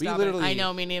 dinner yet. we Stop literally I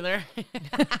know, me neither.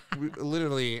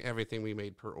 literally everything we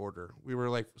made per order. We were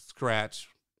like scratch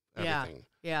Yeah. everything.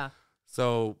 Yeah.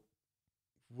 So,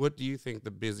 what do you think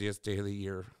the busiest day of the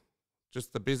year?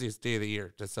 Just the busiest day of the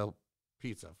year to sell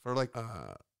pizza for like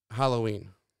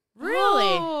Halloween.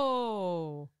 Really?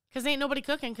 Oh. Because ain't nobody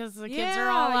cooking because the kids Yeah, are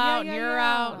all yeah, out yeah, and you're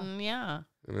yeah. out. And yeah.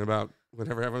 And about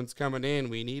whenever everyone's coming in,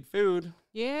 we need food.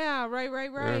 Yeah.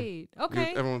 Right.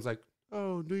 Okay. Everyone's like,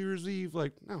 oh, New Year's Eve.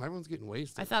 Like, no, everyone's getting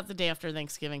wasted. I thought the day after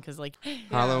Thanksgiving because, like,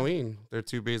 Halloween. They're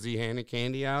too busy handing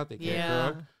candy out. They can't Yeah.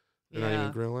 cook. They're not Yeah.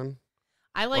 even grilling.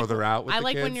 I like Or they're out with I the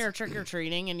like when kids. you're trick or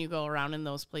treating and you go around in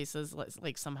those places,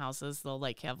 like some houses, they'll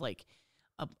like have like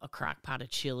a crock pot of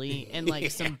chili and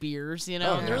like some beers, you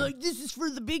know. Oh, and they're yeah. like, "This is for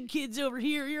the big kids over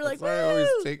here." You're That's like, why I always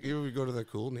 "Woo!" take you. We go to the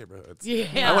cool neighborhoods.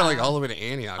 Yeah. I went like all the way to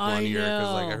Antioch I one year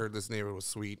because like I know. heard this neighborhood was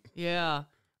sweet. Yeah.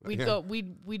 We'd Yeah. go.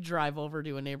 We'd drive over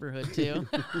to a neighborhood too.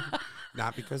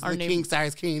 Not because Our of the neighbor- king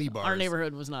size candy bars. Our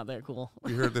neighborhood was not that cool.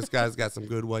 We heard this guy's got some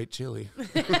good white chili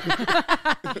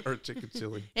or chicken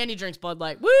chili. And he drinks Bud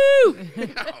Light. Woo!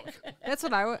 That's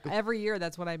what every year.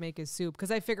 That's what I make is soup because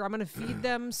I figure I'm going to feed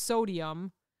them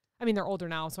sodium. I mean, they're older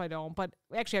now, so I don't. But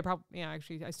actually,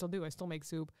 I still do. I still make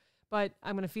soup. But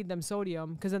I'm going to feed them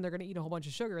sodium because then they're going to eat a whole bunch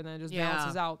of sugar and then it just Yeah.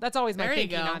 balances out. That's always my There you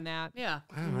thinking go. on that. Yeah.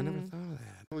 Wow, I never thought of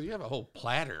that. Well, you have a whole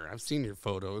platter. I've seen your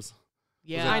photos.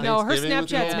 Yeah. that I know. Her Thanksgiving with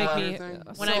Snapchats the make platter me thing?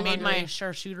 When so I made my hungry.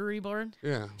 charcuterie board,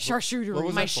 Yeah. Charcuterie. What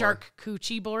was my that for? shark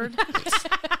coochie board.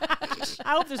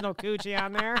 I hope there's no coochie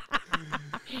on there.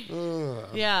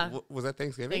 Yeah. Was that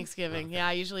Thanksgiving? Thanksgiving. Yeah,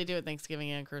 I usually do it Thanksgiving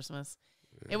and Christmas.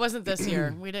 It wasn't this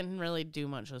year. We didn't really do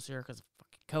much this year because of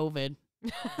fucking COVID.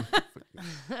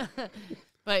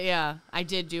 But yeah, I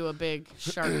did do a big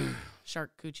shark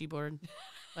coochie board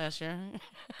last year.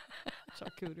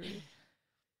 Charcuterie.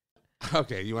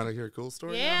 Okay, you want to hear a cool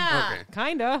story? now? Yeah. Okay.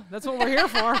 Kinda. That's what we're here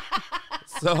for.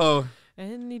 So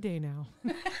Any day now.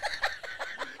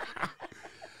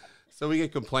 we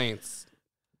get complaints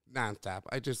nonstop.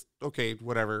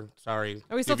 Whatever. Sorry.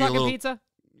 Are we still Give you a talking little- pizza?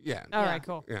 Yeah. All Yeah. right,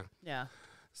 cool. Yeah. Yeah.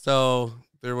 So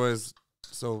the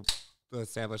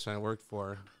establishment I worked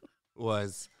for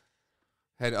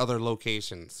had other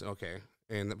locations, okay,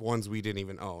 and the ones we didn't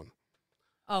even own.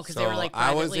 Oh, because So they were like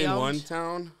I was privately in owned? one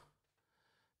town,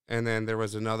 and then there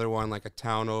was another one like a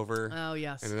town over, Oh,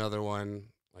 yes. and another one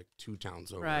like 2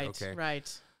 towns over. Right. Okay. Right.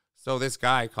 So this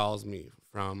guy calls me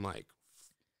from like,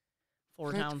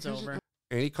 4 towns over.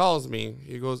 and he calls me.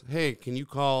 He goes, "Hey, can you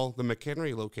call the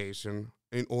McHenry location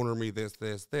and order me this,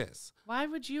 this, this?" Why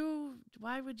would you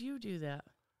do that?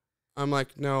 I'm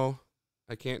like, "No,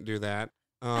 I can't do that.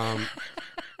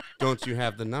 Don't you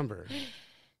have the number?"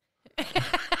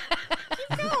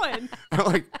 Going. I'm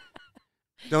like,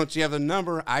 "Don't you have the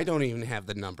number?" I don't even have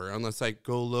the number unless I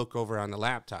go look over on the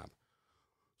laptop.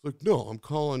 It's like, "No, I'm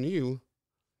calling you.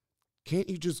 Can't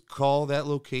you just call that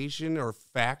location or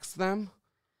fax them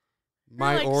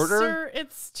my You're like, order?" Sir,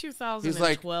 it's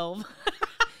 2012.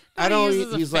 I don't.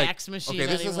 Use a He's like, fax machine "Okay,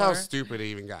 this is how anymore." stupid it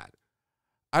even got.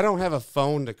 I don't have a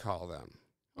phone to call them."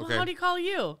 Well, Okay, how do you call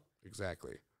you?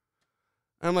 exactly.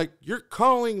 I'm like, you're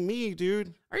calling me,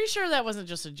 dude. Are you sure that wasn't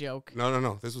just a joke?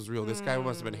 No. This was real. This guy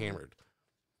must have been hammered.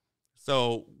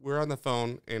 So we're on the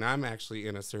phone, and I'm actually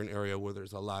in a certain area where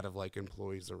there's a lot of like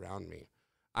employees around me.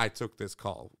 I took this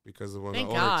call because of one of Thank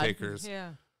the order God. takers.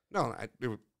 Yeah. No,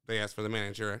 they asked for the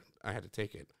manager. I had to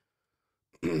take it.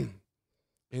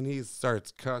 And he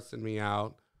starts cussing me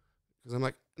out because I'm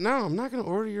like, no, I'm not going to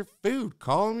order your food.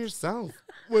 Call him yourself.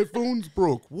 My phone's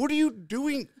broke. What are you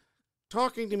doing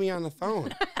talking to me on the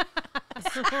phone?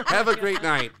 Have a great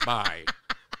night. Bye.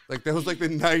 Like, that was like the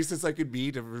nicest I could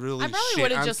be to really I probably shit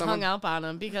would have on just someone. hung up on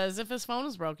him because if his phone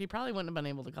was broke, he probably wouldn't have been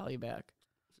able to call you back.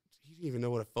 He didn't even know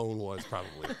what a phone was,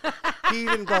 probably. He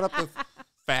even brought up the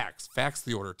fax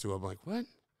the order to him. Like, what?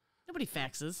 Nobody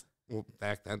faxes. Well,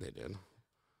 back then they did.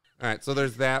 All right, so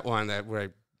there's that one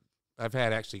where I've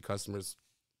had actually customers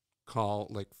call,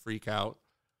 like, freak out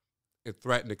and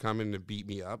threaten to come in to beat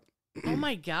me up. Oh,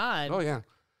 my God. Oh, yeah.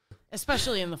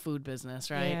 Especially in the food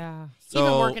business, right? Yeah. Even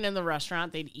So- working in the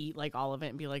restaurant, they'd eat like all of it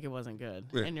and be like, it wasn't good.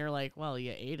 Yeah. And you're like, well,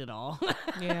 you ate it all.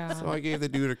 Yeah. So I gave the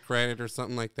dude a credit or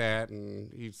something like that,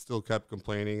 and he still kept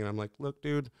complaining. And I'm like, look,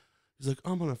 dude. He's like,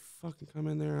 I'm going to fucking come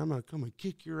in there. I'm going to come and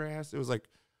kick your ass. It was like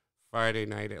Friday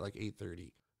night at like 8:30.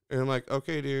 And I'm like,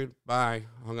 okay, dude, bye.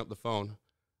 Hung up the phone.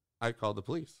 I called the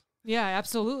police. Yeah,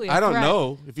 absolutely. a I don't threat.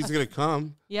 know if he's going to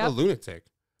come. Yep. A lunatic.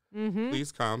 Mm-hmm.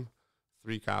 Please come.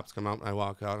 3 cops come out. And I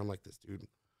walk out. I'm like, this dude,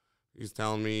 he's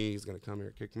telling me he's going to come here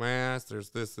and kick my ass.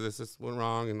 There's this went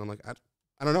wrong. And I'm like,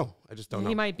 I don't know. I just don't know.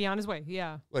 He might be on his way.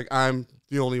 Yeah. Like, I'm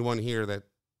the only one here that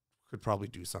could probably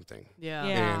do something. Yeah.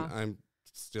 Yeah. And I'm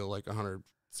still like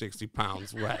 160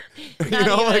 pounds wet. Not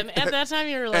even. like, At that time,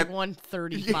 you were like at-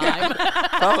 135.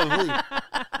 probably.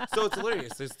 So it's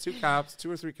hilarious. There's 2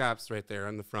 or 3 cops right there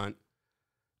in the front.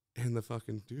 And the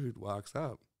fucking dude walks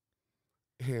up.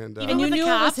 And Even And you with the knew it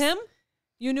was cops? him?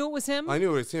 You knew it was him? I knew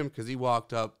it was him because he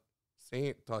walked up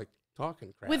saying, like,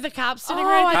 talking crap. With the cops sitting Oh,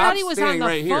 right I there. thought he Cops was on standing the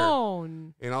right here.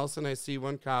 phone. And all of a sudden I see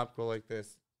one cop go like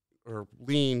this or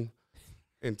lean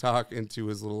and talk into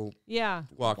his little Yeah.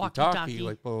 walkie-talkie, Walkie-talkie.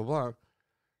 like blah, blah, blah.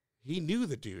 He knew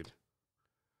the dude.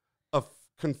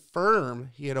 Confirm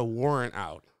he had a warrant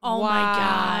out. Oh, my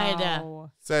God.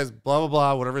 Wow. Says blah, blah,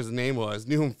 blah, whatever his name was.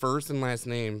 Knew him first and last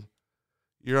name.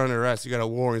 You're under arrest. You got a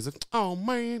warrant. He's like, oh,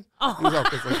 man. Oh. He was all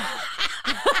pissed, like,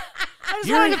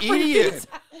 you're an idiot.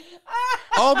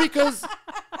 All because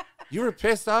you were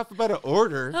pissed off about an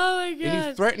order. Oh, my And you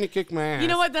God. threatened to kick my ass. You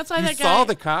know what? That's why you that saw guy-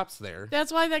 the cops there.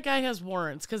 That's why that guy has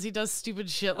warrants, because he does stupid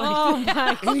shit like Oh,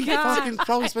 that. my And he God. fucking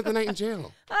probably spent the night in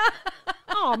jail.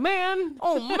 Oh, man.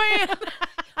 Oh, man.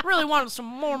 Really wanted some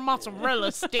more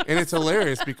mozzarella sticks. And it's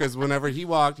hilarious because whenever he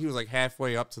walked, he was like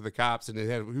halfway up to the cops and he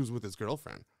was with his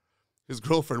girlfriend. His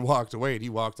girlfriend walked away and he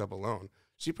walked up alone.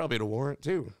 She probably had a warrant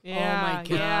too. Yeah, yeah, I'm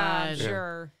God. Yeah.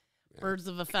 sure. Birds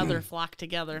of a feather flock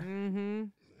together. Mm-hmm.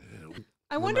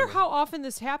 I wonder how often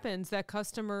this happens that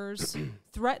customers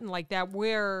threaten like that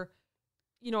where,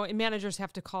 you know, managers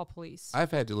have to call police.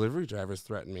 I've had delivery drivers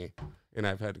threaten me and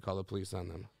I've had to call the police on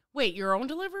them. Wait, your own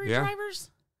delivery Yeah.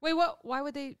 drivers? Wait, what? Why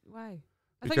would they? Why? I thought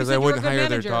you Because said I you were a wouldn't good hire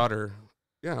manager. their daughter.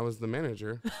 Yeah, I was the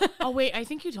manager. Oh, wait, I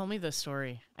think you told me this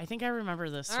story. I think I remember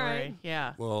this All story. right.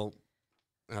 Yeah. Well,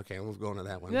 okay, we'll go into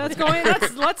that one. Let's go in.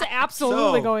 Let's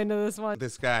absolutely So- go into this one.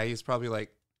 This guy, he's probably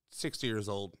like 60 years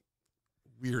old,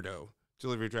 weirdo,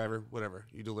 delivery driver, whatever.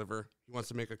 You deliver. He wants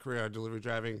to make a career out of delivery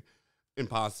driving.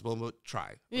 Impossible, but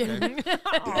try. Okay?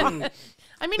 I mean,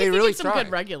 They if you really get some try.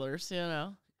 good regulars, you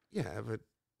know. Yeah, but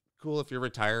cool if you're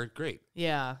retired, great.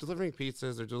 Yeah. Delivering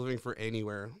pizzas or delivering for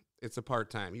anywhere, it's a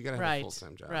part-time. You got to have Right. a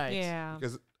full-time job. Right. Yeah.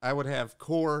 Because I would have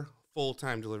core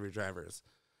full-time delivery drivers.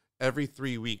 Every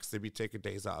 3 weeks, they'd be taking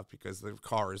days off because their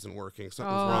car isn't working.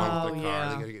 Something's wrong with the car. yeah.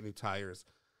 They got to get new tires.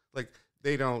 Like,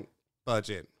 they don't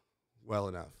budget well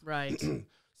enough. Right.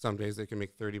 Some days they can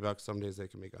make $30. Some days they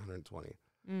can make 120.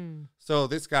 Mm. So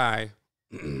this guy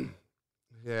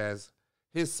has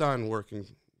his son working,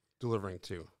 delivering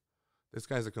too. This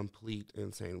guy's a complete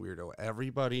insane weirdo.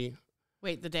 Everybody,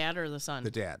 Wait, the dad or the son?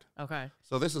 the dad. Okay.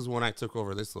 So this is when I took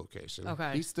over this location.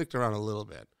 Okay. He sticked around a little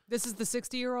bit. This is the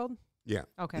 60-year-old? Yeah.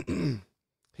 Okay.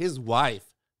 His wife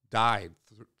died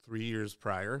 3 years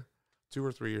prior, 2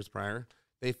 or 3 years prior.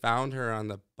 They found her on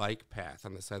the bike path,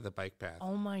 on the side of the bike path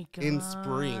Oh, my God. in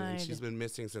spring. And she's been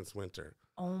missing since winter.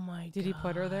 Oh, my God. Did he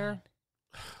put her there?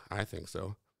 I think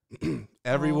so.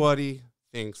 Everybody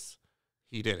thinks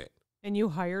he did it. And you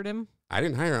hired him? I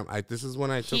didn't hire him. This is when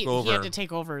I took over. He had to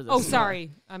take over this. Oh,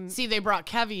 sorry. See, they brought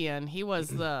Kevy in. He was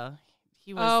the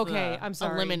okay, the I'm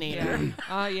sorry. eliminator.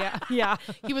 Yeah. Yeah.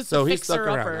 He was So the he stuck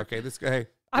fixer-upper. around. Okay, this guy,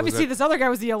 Obviously, this other guy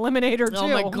was the eliminator, too. Oh,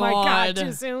 my God.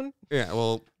 Too soon. Yeah,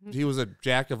 well, he was a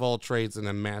jack of all trades and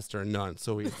a master of none,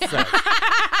 so he said.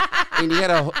 And he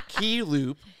had a key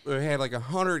loop that had like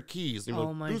 100 keys. And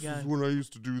Oh, my this God. is when I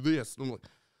used to do this. And I'm like,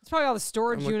 It's probably all the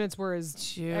storage I'm like, units where his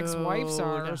ex-wives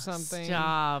are or Dude, something.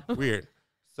 Stop. weird.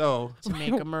 So To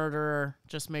make a murderer,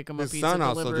 just make him a His pizza son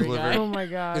also delivery delivered. guy. Oh, my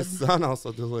God. his son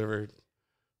also delivered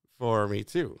for me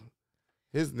too.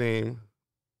 His name,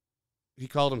 he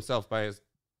called himself by his,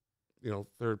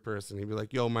 third person. He'd be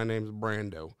like, "Yo, my name's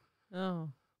Brando." Oh.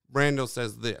 Brando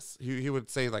says this. He would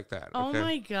say like that. Oh, Okay?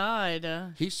 my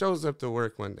God. He shows up to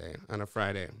work one day on a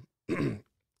Friday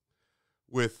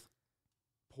with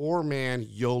poor man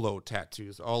YOLO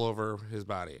tattoos all over his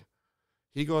body.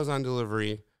 He goes on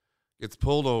delivery, gets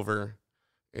pulled over,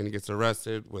 and he gets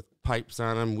arrested with pipes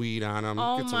on him, weed on him.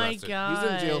 Oh, gets my arrested.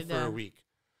 He's in jail for God. a week.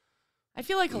 I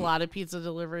feel like a lot of pizza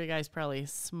delivery guys probably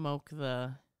smoke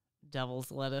the devil's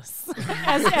lettuce.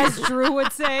 As Drew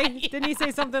would say. Didn't he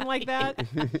say something like that?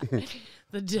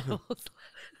 The devil's lettuce.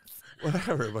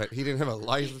 Whatever, but he didn't have a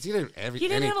license. He didn't have He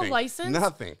didn't have a anything. license?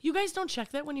 Nothing. You guys don't check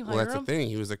that when you Well, hire that's him? the thing.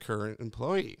 He was a current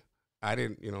employee. I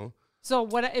didn't, So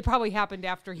what? It probably happened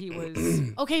after he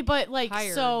was. Okay, but like,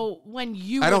 Hired. so when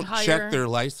you I would don't hire, check their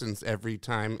license every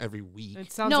week.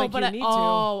 It sounds no, like but you need to.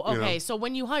 oh, You know. okay. So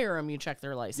when you hire them, you check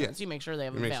their license. Yes. You make sure they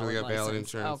have You a make sure valid they got valid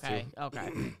license. insurance, Okay, too.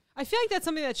 okay. I feel like that's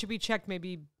something that should be checked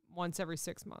maybe once every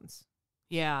 6 months,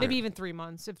 Yeah, maybe even 3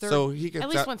 months if they're. So he gets at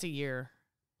least out, once a year.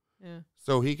 yeah.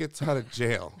 So he gets out of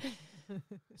jail.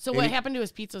 So And what he- happened to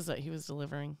his pizzas that he was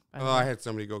delivering? by the Oh, way? I had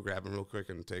somebody go grab him real quick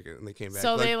and take it, and they came back.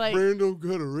 So they, like- Brando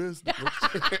got arrested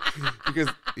because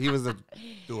he was a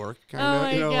dork, kind Oh of.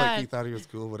 my Like God. he thought he was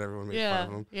cool, but everyone made yeah, fun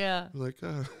of him. yeah. Like,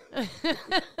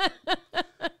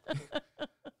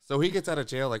 So he gets out of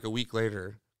jail like a week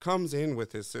later, comes in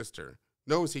with his sister,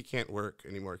 knows he can't work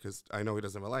anymore because I know he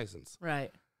doesn't have a license.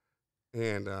 Right.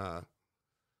 And I'm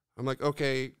like,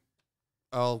 okay,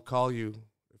 I'll call you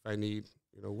if I need,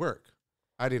 work.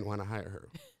 I didn't want to hire her.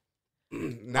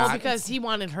 Oh, because he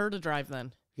wanted her to drive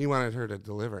then. he wanted her to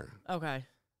deliver. Okay.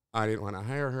 I didn't want to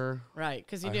hire her. Right,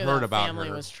 because you I knew heard that about family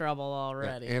her. was trouble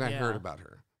already. And I heard Yeah. about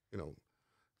her.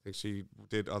 I think she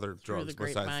did other Through drugs the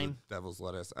besides grapevine. the devil's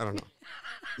lettuce. I don't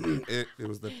know. it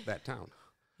was that town.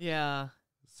 Yeah.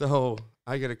 So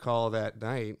I get a call that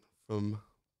night from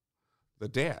the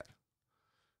dad.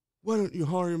 Why don't you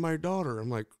hire my daughter? I'm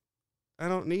like, I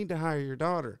don't need to hire your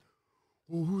daughter.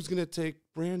 Well, who's going to take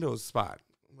Brando's spot?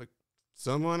 I'm like,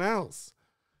 someone else.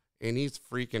 And he's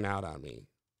freaking out on me,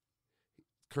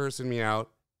 cursing me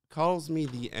out, calls me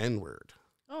the N-word.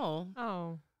 Oh.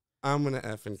 Oh. I'm going to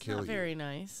effing It's kill not you, very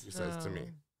nice. he says to me.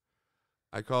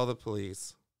 Oh. I call the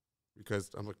police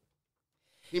because I'm like,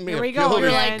 he may Here have we go killed You're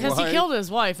his like, because he wife. killed his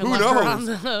wife and Who left her knows? on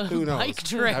the Who knows? bike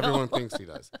trail. Everyone thinks he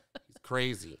does. He's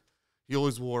crazy. He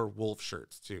always wore wolf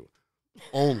shirts too.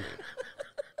 Only.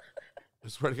 I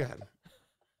swear to God.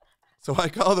 So I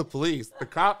call the police. The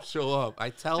cops show up.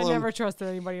 I tell I him. never trusted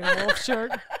anybody in a wolf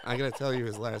shirt. I'm gonna tell you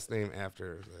his last name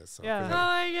after this. So, Yeah. 'cause Oh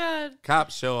my God.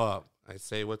 Cops show up. I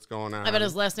say, "What's going on?" I bet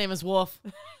his last name is Wolf.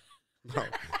 No,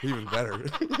 even better.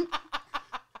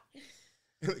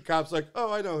 And the cop's like,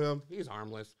 "Oh, I know him. He's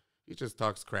harmless. He just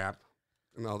talks crap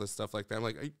and all this stuff like that." I'm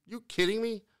like, "Are you kidding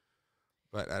me?"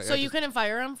 But So you couldn't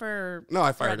fire him for No,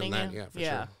 I fired him threatening then. you? Yeah, for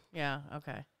yeah. sure. Yeah.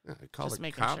 Okay. Yeah, I called Just the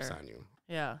making cops sure. on you.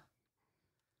 Yeah.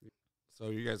 So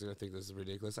you guys are gonna think this is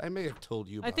ridiculous. I may have told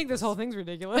you. I About think this whole thing's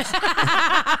ridiculous.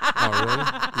 Oh,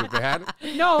 really? You're bad?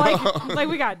 No, like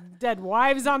we got dead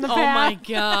wives on the Oh my path.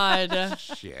 God.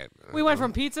 Shit. We went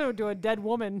from pizza to a dead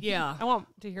woman. Yeah. I want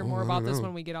to hear more Oh, I about this know.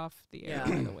 when we get off the air,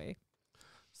 Yeah. by the way.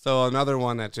 So another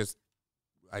one that just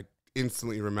I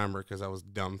instantly remember because I was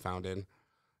dumbfounded.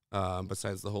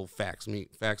 Besides the whole fax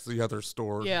the other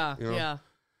store. Yeah. you know, Yeah.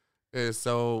 Is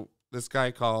so this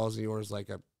guy calls and he orders like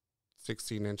a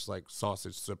 16-inch like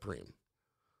sausage supreme.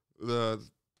 The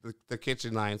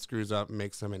kitchen line screws up and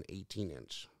makes him an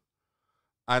 18-inch.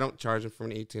 I don't charge him for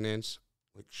an 18-inch.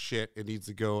 Like shit, it needs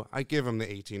to go. I give him the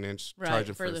 18-inch. Charge Right.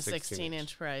 him For the 16-inch.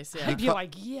 16-inch price. Yeah. I'd be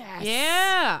like, yes.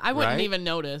 Yeah. I wouldn't Right? even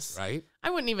notice. Right? I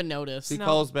wouldn't even notice. He No.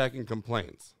 calls back and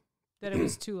complains. That it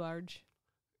was too large.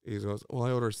 He goes, well,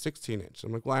 I ordered a 16-inch.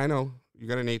 I'm like, well, I know. You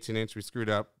got an 18-inch. We screwed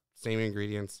up. Same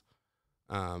ingredients.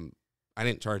 I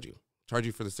didn't charge you. Charge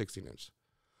you for the 16-inch.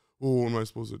 Oh, what am I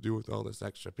supposed to do with all this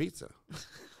extra pizza?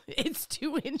 It's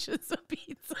 2 inches of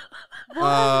pizza.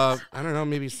 I don't know.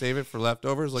 Maybe save it for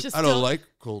leftovers. Like, Just I don't don't- like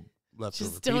cold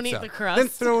leftover just don't eat pizza. the crust. Then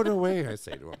throw it away, I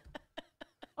say to him. You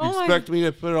Oh my- expect me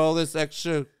to put all this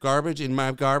extra garbage in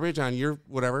my garbage on your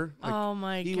whatever? Like, Oh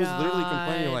my God. he was literally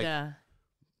complaining, like,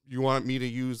 you want me to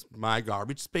use my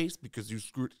garbage space because you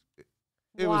screwed.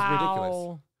 It was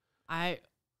ridiculous.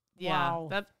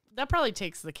 Wow. That probably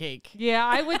takes the cake. Yeah,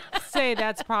 I would say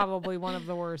that's probably one of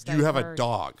the worst. Do you have a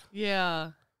dog?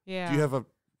 Yeah. Yeah. Do you have a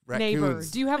raccoon? Neighbor?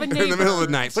 Do you have a neighbor? In the middle of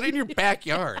the night. Put it in your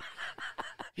backyard.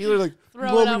 You were like,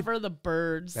 Throw it out for the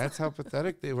birds. That's how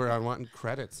pathetic they were on wanting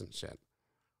credits and shit.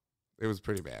 It was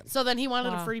pretty bad. So then he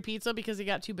wanted a free pizza because he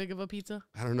got too big of a pizza?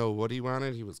 I don't know what he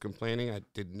wanted. He was complaining. I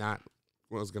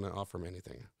was going to offer him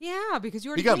anything. Yeah, because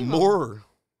you already He got gave him. more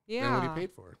Yeah. than what he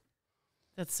paid for.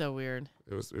 That's so weird.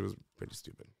 It was pretty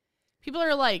stupid. People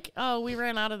are like, oh, we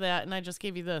ran out of that, and I just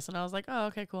gave you this. And I was like, oh,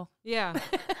 okay, cool. Yeah.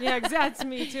 Yeah, exactly.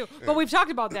 Me too. But we've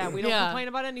talked about that. We don't Yeah. complain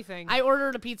about anything. I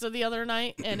ordered a pizza the other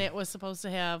night, and it was supposed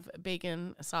to have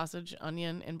bacon, sausage,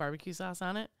 onion, and barbecue sauce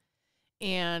on it.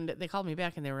 And they called me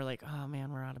back, and they were like, oh,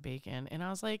 man, we're out of bacon. And I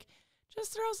was like,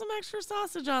 just throw some extra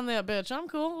sausage on that bitch. I'm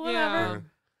cool. Whatever.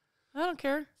 Yeah. I don't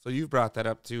care. So you've brought that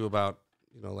up, too, about,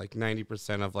 like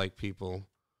 90% of, like, people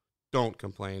don't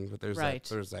complain, but there's Right.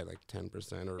 that like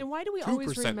 10% or and why do we 2%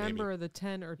 always maybe. remember the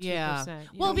 10 or 2%? Yeah.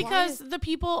 You Well, know, why because is- the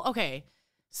people, okay,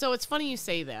 so it's funny you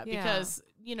say that Yeah. because,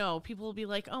 people will be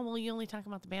like, oh, well, you only talk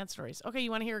about the bad stories. Okay,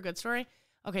 you want to hear a good story?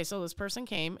 Okay, so this person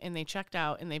came and they checked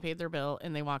out and they paid their bill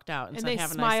and they walked out and, and said, they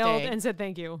have smiled a nice day. and said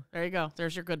thank you. There you go.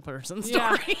 There's your good person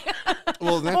Yeah. story.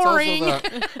 Well, Boring.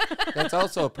 that's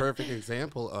also a perfect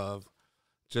example of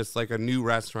just like a new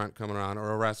restaurant coming around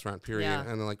or a restaurant period Yeah. and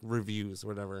then like reviews or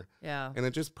whatever. Yeah. And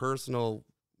then just personal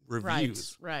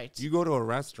reviews. Right. You go to a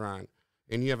restaurant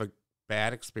and you have a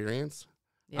bad experience.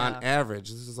 Yeah. On average,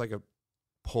 this is like a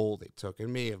poll they took. It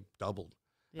may have doubled.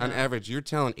 Yeah. On average, you're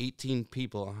telling 18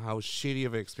 people how shitty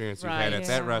of an experience you've had Right. at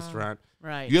that Yeah. restaurant.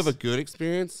 Right. You have a good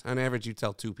experience. On average, you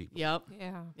tell 2 people. Yep.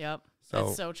 Yeah. Yep. So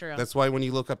That's so true. That's why when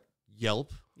you look up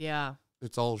Yelp, yeah.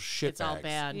 it's all shit It's all bags.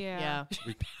 bad. Yeah.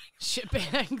 Yeah. Shit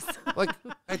bags. Like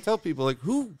I tell people, like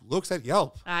who looks at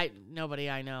Yelp Nobody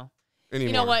I know. anymore?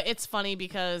 You know what? It's funny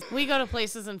because we go to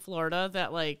places in Florida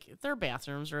that like their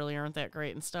bathrooms really aren't that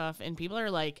great and stuff, and people are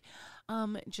like,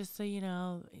 just so you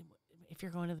know, if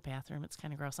you're going to the bathroom, it's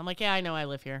kind of gross. I'm like, yeah, I know, I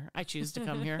live here. I choose to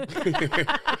come here.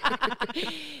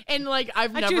 And like I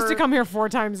choose to come here 4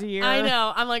 times a year. I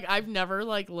know. I'm like, I've never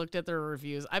like looked at their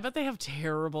reviews. I bet they have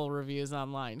terrible reviews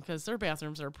online because their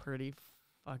bathrooms are pretty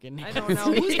fucking nasty. I don't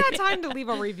know. Who's got time to leave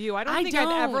a review? I don't think I've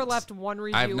ever don't. left one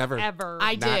review I've never- ever.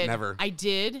 I Not did. never. I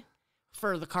did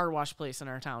for the car wash place in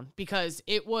our town because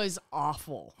it was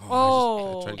awful.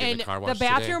 I tried to get and a car the wash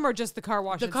bathroom or just the car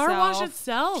wash The itself? car wash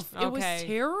itself, it was Okay.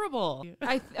 terrible.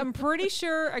 I'm pretty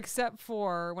sure, except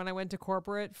for when I went to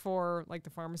corporate for like the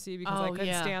pharmacy because I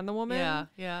couldn't stand the woman. Yeah,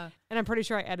 yeah. And I'm pretty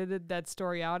sure I edited that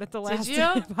story out at the last you?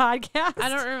 podcast. I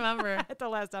don't remember. At the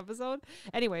last episode.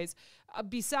 Anyways,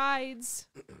 besides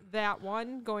that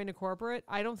one going to corporate,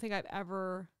 I don't think I've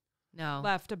ever No.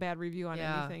 left a bad review on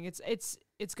Yeah. anything.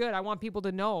 It's good. I want people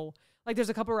to know. Like there's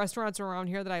a couple restaurants around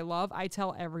here that I love. I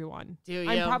tell everyone. Do you?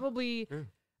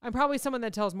 I'm probably someone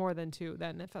that tells more than 2.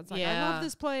 Then if it's like I Yeah. love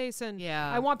this place and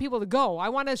Yeah. I want people to go. I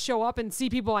want to show up and see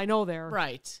people I know there.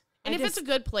 Right. And I if it's just-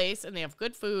 a good place and they have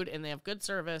good food and they have good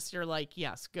service, you're like,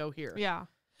 yes, go here. Yeah.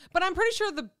 But I'm pretty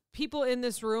sure the people in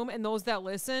this room and those that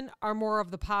listen are more of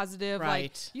the positive.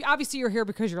 Right. Like, obviously, you're here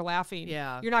because you're laughing.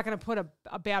 Yeah. You're not going to put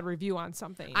a bad review on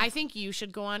something. I think you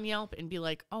should go on Yelp and be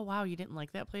like, oh, wow, you didn't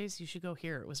like that place? You should go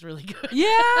here. It was really good. yeah,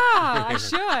 I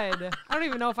should. I don't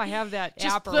even know if I have that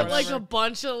Just app or put like whatever. a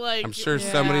bunch of like. I'm sure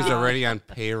Yeah. somebody's already on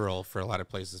payroll for a lot of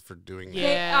places for doing that.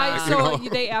 Yeah. So You know?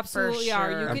 they absolutely are.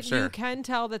 sure. You I'm can, sure. you can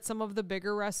tell that some of the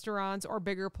bigger restaurants or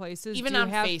bigger places Even do on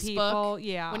have Facebook, people.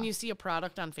 Yeah. when you see a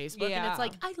product on Facebook and Yeah. it's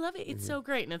like, I love it. It's so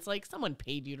great. And it's like, someone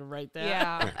paid you to write that.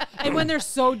 Yeah. And when they're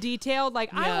so detailed,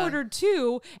 like I Yeah. ordered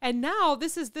 2 and now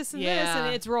this is this and this Yeah.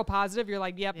 and it's real positive. You're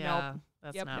like, yep, Yeah. nope.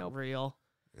 That's Yep, not nope. real.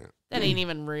 Yeah. That ain't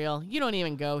even real. You don't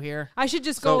even go here. I should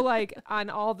just go So- like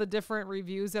on all the different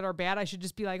reviews that are bad. I should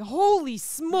just be like, holy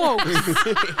smokes.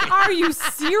 Are you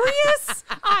serious?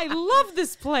 I love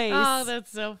this place. Oh,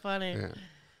 that's so funny. Yeah.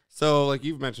 So, like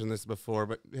you've mentioned this before,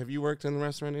 but have you worked in the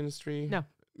restaurant industry? No.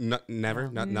 Never?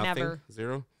 Nothing? Never.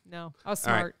 0? No, I was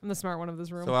All right. smart. I'm the smart one of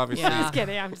this room. So obviously, Yeah. just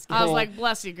kidding. I'm just I kidding. was like,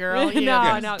 bless you, girl. no, You no,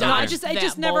 have no. I dodged just that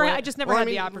never bullet. had I the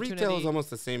mean, opportunity. retail is almost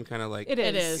the same kind of like. It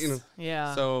It is. is. You know,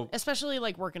 Yeah. So especially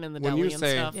like working in the when deli you and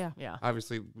say- stuff. Yeah. Yeah.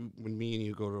 obviously, when me and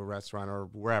you go to a restaurant or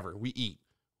wherever we eat,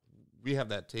 we have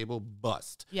that table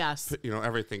bust. Yes. You know,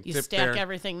 everything. You tipped stack there.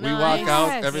 everything We nice. walk out,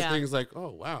 Yes. everything's like, oh,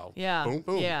 wow. Yeah. Boom,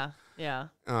 boom. Yeah. Yeah.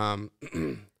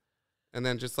 And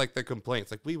then just like the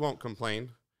complaints, like we won't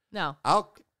complain. No. I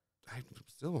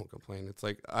still won't complain. It's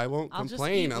like I won't I'll just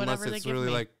complain eat unless whatever they it's give really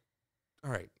me. like,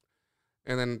 all right.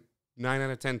 And then 9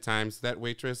 out of 10 times, that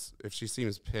waitress, if she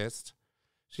seems pissed,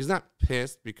 she's not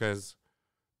pissed because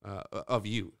of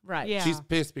you. Right. Yeah. She's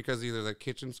pissed because either the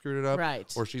kitchen screwed it up,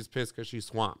 Right. or she's pissed because she's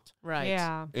swamped. Right.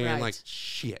 Yeah. And Right. like,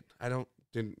 shit,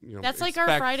 didn't That's like our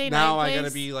expect- Friday now night I gotta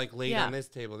place. be like late Yeah. on this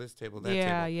table, that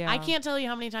Yeah, table. yeah. I can't tell you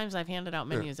how many times I've handed out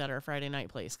menus at our Friday night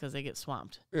place because they get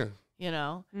swamped. Yeah. You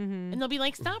know, Mm-hmm. and they'll be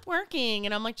like, "Stop working,"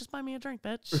 and I'm like, "Just buy me a drink,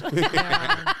 bitch."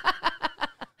 Yeah.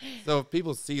 So if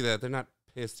people see that, they're not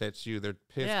pissed at you. They're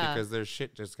pissed Yeah. because their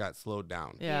shit just got slowed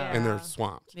down. Yeah. And they're Yeah.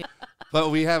 swamped. But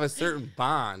we have a certain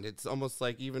bond. It's almost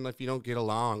like even if you don't get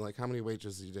along, like how many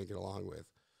waitresses you didn't get along with?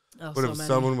 Oh, But so if many.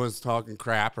 someone was talking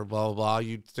crap or blah, blah, blah,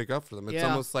 you'd stick up for them. It's Yeah.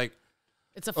 almost like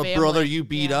It's a a family. brother you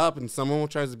beat Yeah. up and someone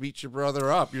tries to beat your brother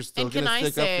up. You're still And can going to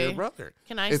I stick up for say- your brother.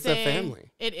 Can I It's say a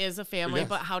family. It is a family, Yes.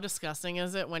 but how disgusting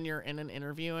is it when you're in an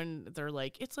interview and they're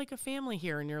like, "It's like a family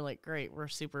here," and you're like, "Great, we're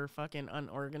super fucking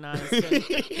unorganized,"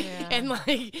 and, Yeah. and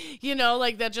like, you know,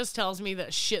 like that just tells me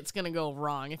that shit's gonna go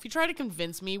wrong. If you try to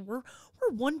convince me we're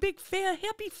one big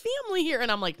happy family here,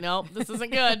 and I'm like, "Nope, this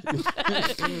isn't good.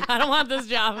 I don't want this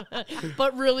job."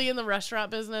 But really, in the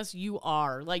restaurant business, you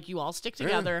are like you all stick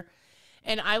together.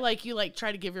 And I like you like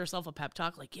try to give yourself a pep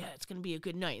talk, like, yeah, it's gonna be a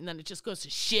good night, and then it just goes to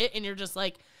shit, and you're just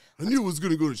like, I knew it was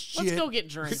going to go to shit. let's go get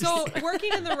drinks. So,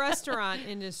 working in the restaurant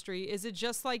industry, is it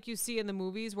just like you see in the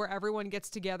movies where everyone gets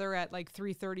together at like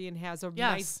 3:30 and has a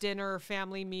Yes. nice dinner,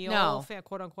 family meal, No.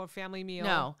 quote unquote family meal?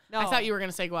 no, I thought you were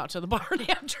gonna say go out to the bar and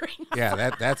have drinks. Yeah,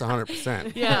 that's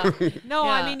 100%. Yeah. No,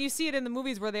 I Yeah. mean you see it in the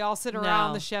movies where they all sit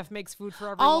around. No. The chef makes food for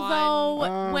everyone.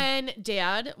 Although when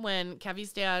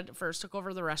Kevy's dad first took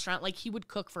over the restaurant, like he would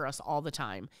cook for us all the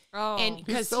time, oh, and He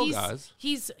because still does.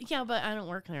 he's yeah, but I don't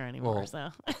work there anymore, Well,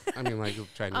 so. I mean, like,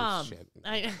 try new shit.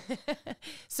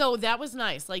 So that was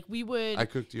nice. Like we would, I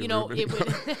cooked you a know, Reuben. it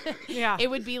would, yeah, it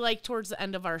would be like towards the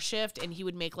end of our shift, and he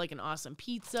would make like an awesome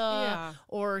pizza, Yeah.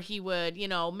 or he would,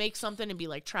 make something and be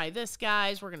like, "Try this,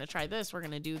 guys. We're gonna try this. We're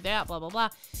gonna do that. Blah blah blah."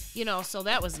 So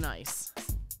that was nice.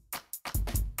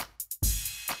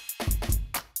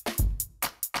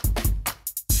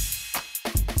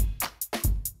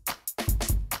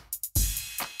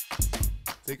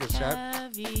 Take a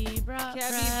shot. Kevy brought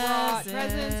presents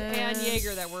and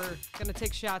Jaeger that we're gonna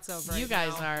take shots of. Right You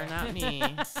guys now. are, not me.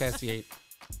 Cassie ate.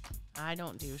 I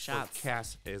don't do Well, shots,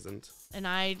 Cass isn't. and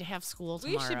I have school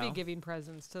We tomorrow. should be giving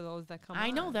presents to those that come.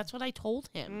 I know. on. That's what I told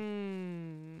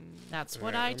him. That's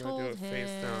what All I right, I'm gonna do told it face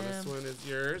down. This him. one is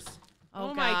yours. Oh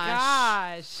gosh. my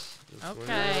gosh! This one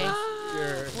Okay. is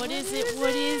yours. What is it?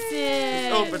 What is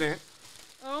it? Open it.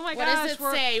 Oh my What gosh! does it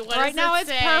we're- say? What right does now it it's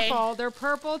say? purple. They're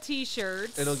purple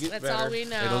T-shirts. It'll get That's better. all we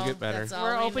know. It'll get better. That's all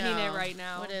We're we opening know. it right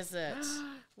now. What is it?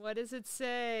 What does it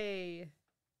say?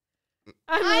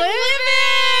 I'm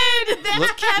livid. That's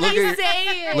Look Kevin at-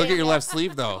 saying. Look at your left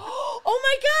sleeve, though. Oh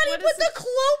my God! What He put is the it?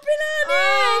 Clopen on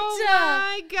Oh it.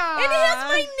 my god! And it has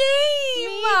my Me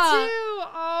name. too.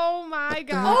 Oh my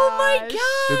god! Oh my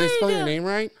God! Did they spell your name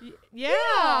right? Yeah.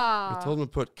 I told them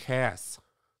to put Cass.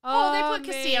 Oh, they put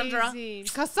Cassandra.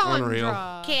 Amazing. Cassandra. Unreal.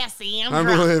 Cassie, I'm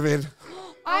livid.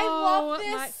 I Oh, love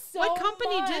this my- so What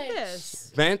company much. did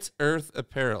this? Bent Earth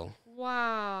Apparel.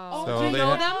 Wow. Oh, So do you they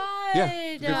know have- them? Yeah,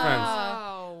 good friends.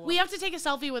 Wow. We have to take a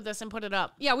selfie with this and put it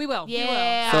up. Yeah, we will. Yeah. We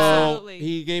will. So Absolutely.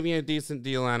 he gave me a decent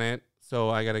deal on it. So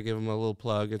I got to give him a little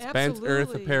plug. It's Bent Earth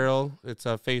Absolutely. Apparel. It's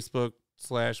a Facebook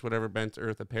 / whatever, Bent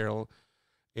Earth Apparel.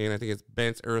 And I think it's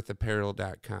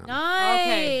bentearthapparel.com.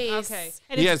 Nice. Okay.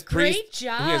 And He it's has pre great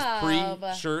job. He has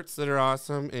pre-shirts that are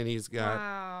awesome, and he's got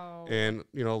wow. and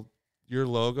your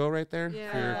logo right there for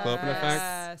your Clopen effect.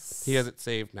 Yes. He has it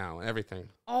saved now, and everything.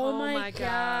 Oh, Oh my my God.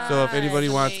 God. So if anybody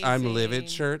That's wants I'm amazing. livid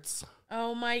shirts,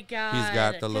 Oh my God. He's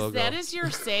got the 'Cause logo. That is your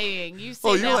saying. You say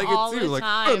oh, you that like all it too, the like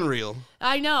time. unreal.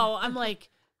 I know. I'm like,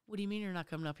 what do you mean you're not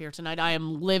coming up here tonight? I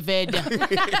am livid.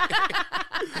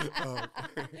 Oh.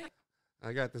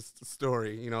 I got this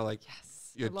story, like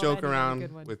Yes. you I love joke Eddie, a around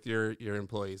good one. with your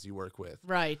employees you work with.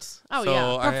 Right. Oh, So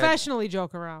yeah. I had- Professionally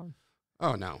joke around.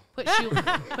 oh no.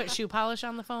 Put shoe polish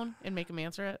on the phone and make him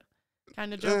answer it.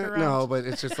 Kind of joke around. No, but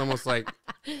it's just almost like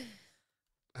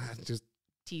just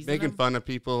Teasing making them. fun of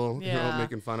people, Yeah.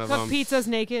 making fun of Cook them. pizzas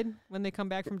naked when they come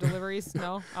back from deliveries?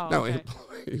 No? Oh, No, okay.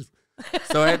 employees.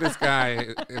 So I had this guy,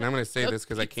 and I'm going to say this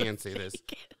because I can say this.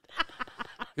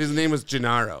 His name was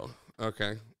Gennaro.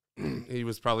 Okay, he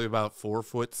was probably about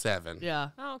 4'7". Yeah.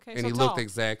 Oh, okay. and so he tall. looked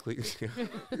exactly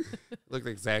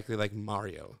like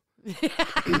Mario.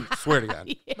 Swear to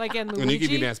God. like in When you Luigi.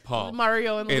 could even ask Paul,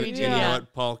 Mario and and, Luigi. and you know Yeah.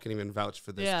 what? Paul can even vouch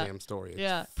for this Yeah. damn story. It's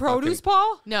Yeah. Produce fucking-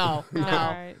 Paul? No, no,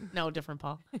 Alright. no, different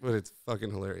Paul. but it's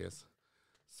fucking hilarious.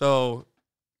 So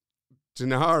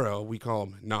Gennaro, we call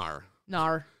him Narr.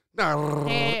 Narr.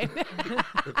 Hey.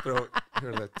 The throat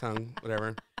or the tongue,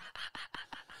 whatever.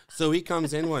 So he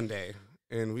comes in one day,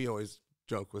 and we always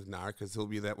joke with Narr because he'll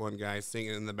be that one guy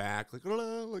singing in the back, like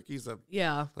he's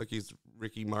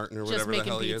Ricky Martin or Just whatever the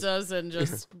making hell he is. pizzas and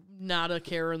just not a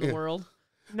care in the world.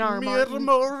 Narr No,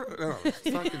 Martin.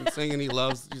 fucking singing.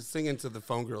 He's singing to the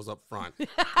phone girls up front.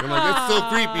 I'm like, that's so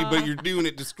creepy, but you're doing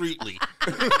it discreetly.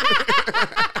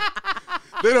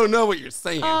 They don't know what you're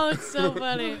saying. Oh, it's so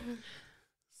funny.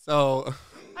 So,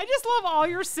 I just love all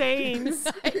your sayings.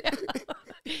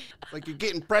 like you're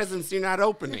getting presents you're not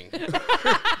opening. Forget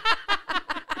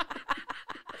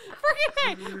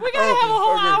it. We gotta have a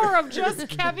whole hour of just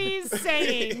Kevy's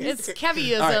sayings. It's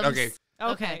Kevyisms. All right, okay.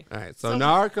 Okay. All right, so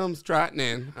Narr comes trotting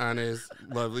in on his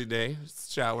lovely day,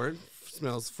 showered,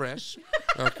 smells fresh.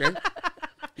 Okay.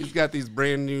 He's got these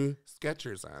brand new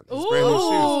Skechers on. These brand new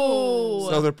shoes.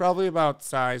 So they're probably about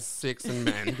size 6 in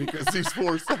men because he's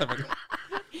 4'7".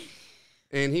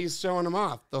 And he's showing them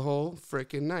off the whole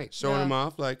freaking night. Showing them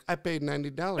off like, I paid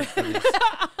 $90 for these.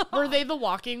 Were they the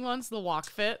walking ones, the walk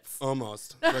fits?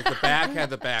 Almost. Like the back had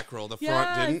the back roll. The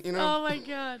front didn't, you know? Oh, my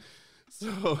God.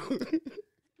 So,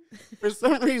 for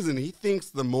some reason, he thinks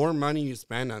the more money you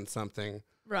spend on something,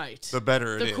 Right. the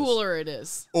better it is. The cooler it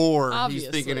is. Or Obviously.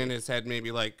 he's thinking in his head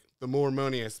maybe like, the more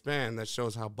money I spend, that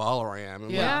shows how baller I am. I'm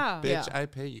like, bitch, I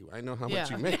pay you. I know how much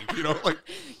you make. You know, like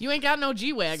you ain't got no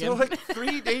G-Wagon. so like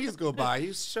 3 days go by,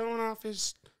 he's showing off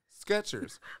his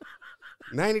Skechers.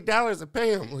 $90 I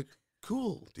pay him. Like,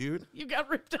 cool, dude. You got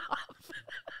ripped off.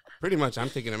 Pretty much, I'm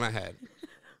thinking in my head.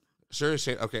 Sure as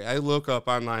shit. Okay, I look up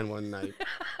online one night.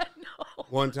 No.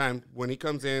 One time when he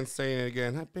comes in saying it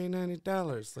again, I pay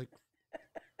 $90. Like,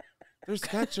 they're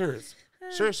Skechers.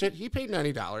 Sure as shit, he paid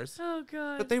 $90. Oh,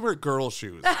 God. But they were girl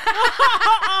shoes.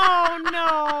 Oh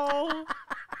no.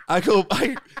 I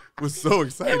was so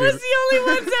excited. It was the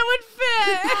only ones that would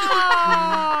fit.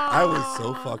 I was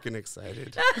so fucking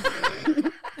excited.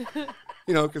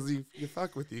 You know, because you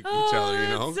fuck with each other, you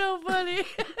know? That's so funny.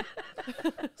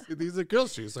 See, these are girl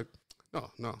shoes. Like,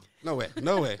 no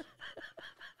way.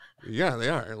 Yeah, they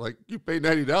are. Like, you paid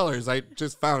 $90. I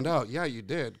just found out. Yeah, you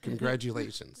did.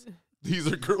 Congratulations. These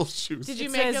are girl shoes. Did you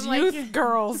It make says them youth like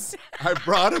girls. I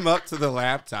brought him up to the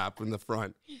laptop in the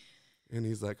front. And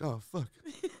he's like, oh, fuck.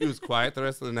 He was quiet the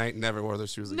rest of the night, never wore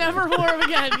those shoes again. never wore them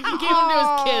again? He gave them to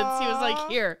his kids. He was like,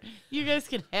 here, you guys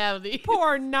can have these.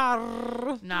 Poor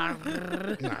Narr. Nah.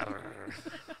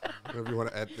 If you want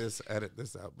to edit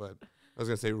this out, but I was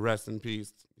going to say rest in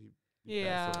peace. He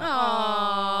passed away.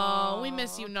 Oh, we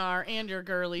miss you, Narr, and your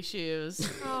girly shoes.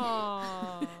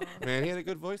 Oh. Man, he had a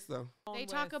good voice, though. They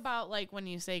talk about, like, when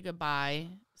you say goodbye.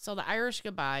 So the Irish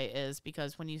goodbye is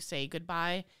because when you say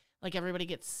goodbye, like, everybody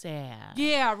gets sad.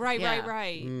 Yeah,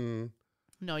 right.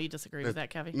 No, you disagree with that,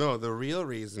 Kevin? No, the real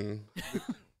reason,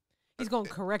 He's going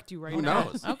to correct you right who now.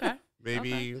 knows? Okay.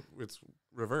 Maybe it's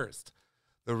reversed.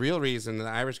 The real reason the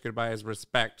Irish goodbye is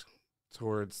respect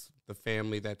towards the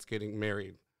family that's getting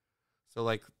married. So,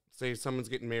 like, say someone's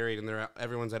getting married and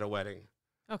everyone's at a wedding.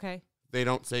 Okay. They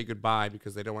don't say goodbye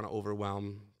because they don't want to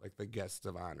overwhelm, like, the guests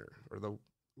of honor or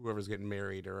whoever's getting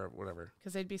married or whatever.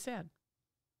 Because they'd be sad.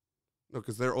 No,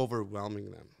 because they're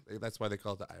overwhelming them. That's why they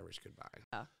call it the Irish goodbye.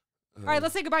 Yeah. All right,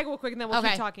 let's say goodbye real quick, and then we'll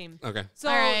keep talking. Okay. So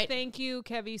All right. thank you,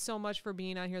 Kevy, so much for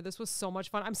being on here. This was so much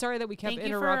fun. I'm sorry that we kept Thank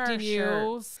you for our interrupting you.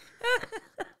 shirts.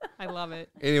 I love it.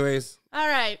 Anyways, All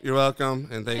right. you're welcome,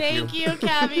 and thank you. Thank you,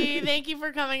 Kevy. Thank you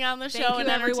for coming on the Thank show you, and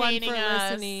everyone, entertaining for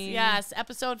us. listening. Yes,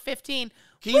 episode 15.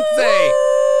 Quince.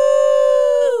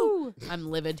 Woo! I'm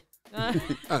livid.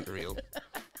 Unreal.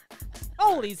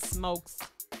 Holy smokes.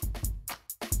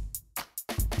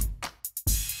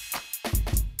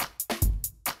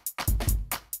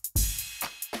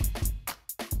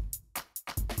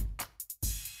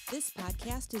 This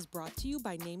podcast is brought to you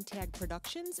by NameTag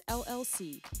Productions,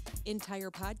 LLC. Entire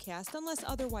podcast, unless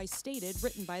otherwise stated,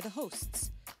 written by the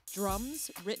hosts. Drums,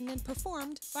 written and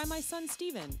performed by my son,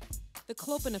 Steven. The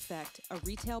Clopen Effect, a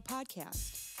retail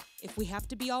podcast. If we have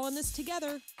to be all in this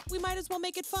together, we might as well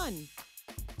make it fun.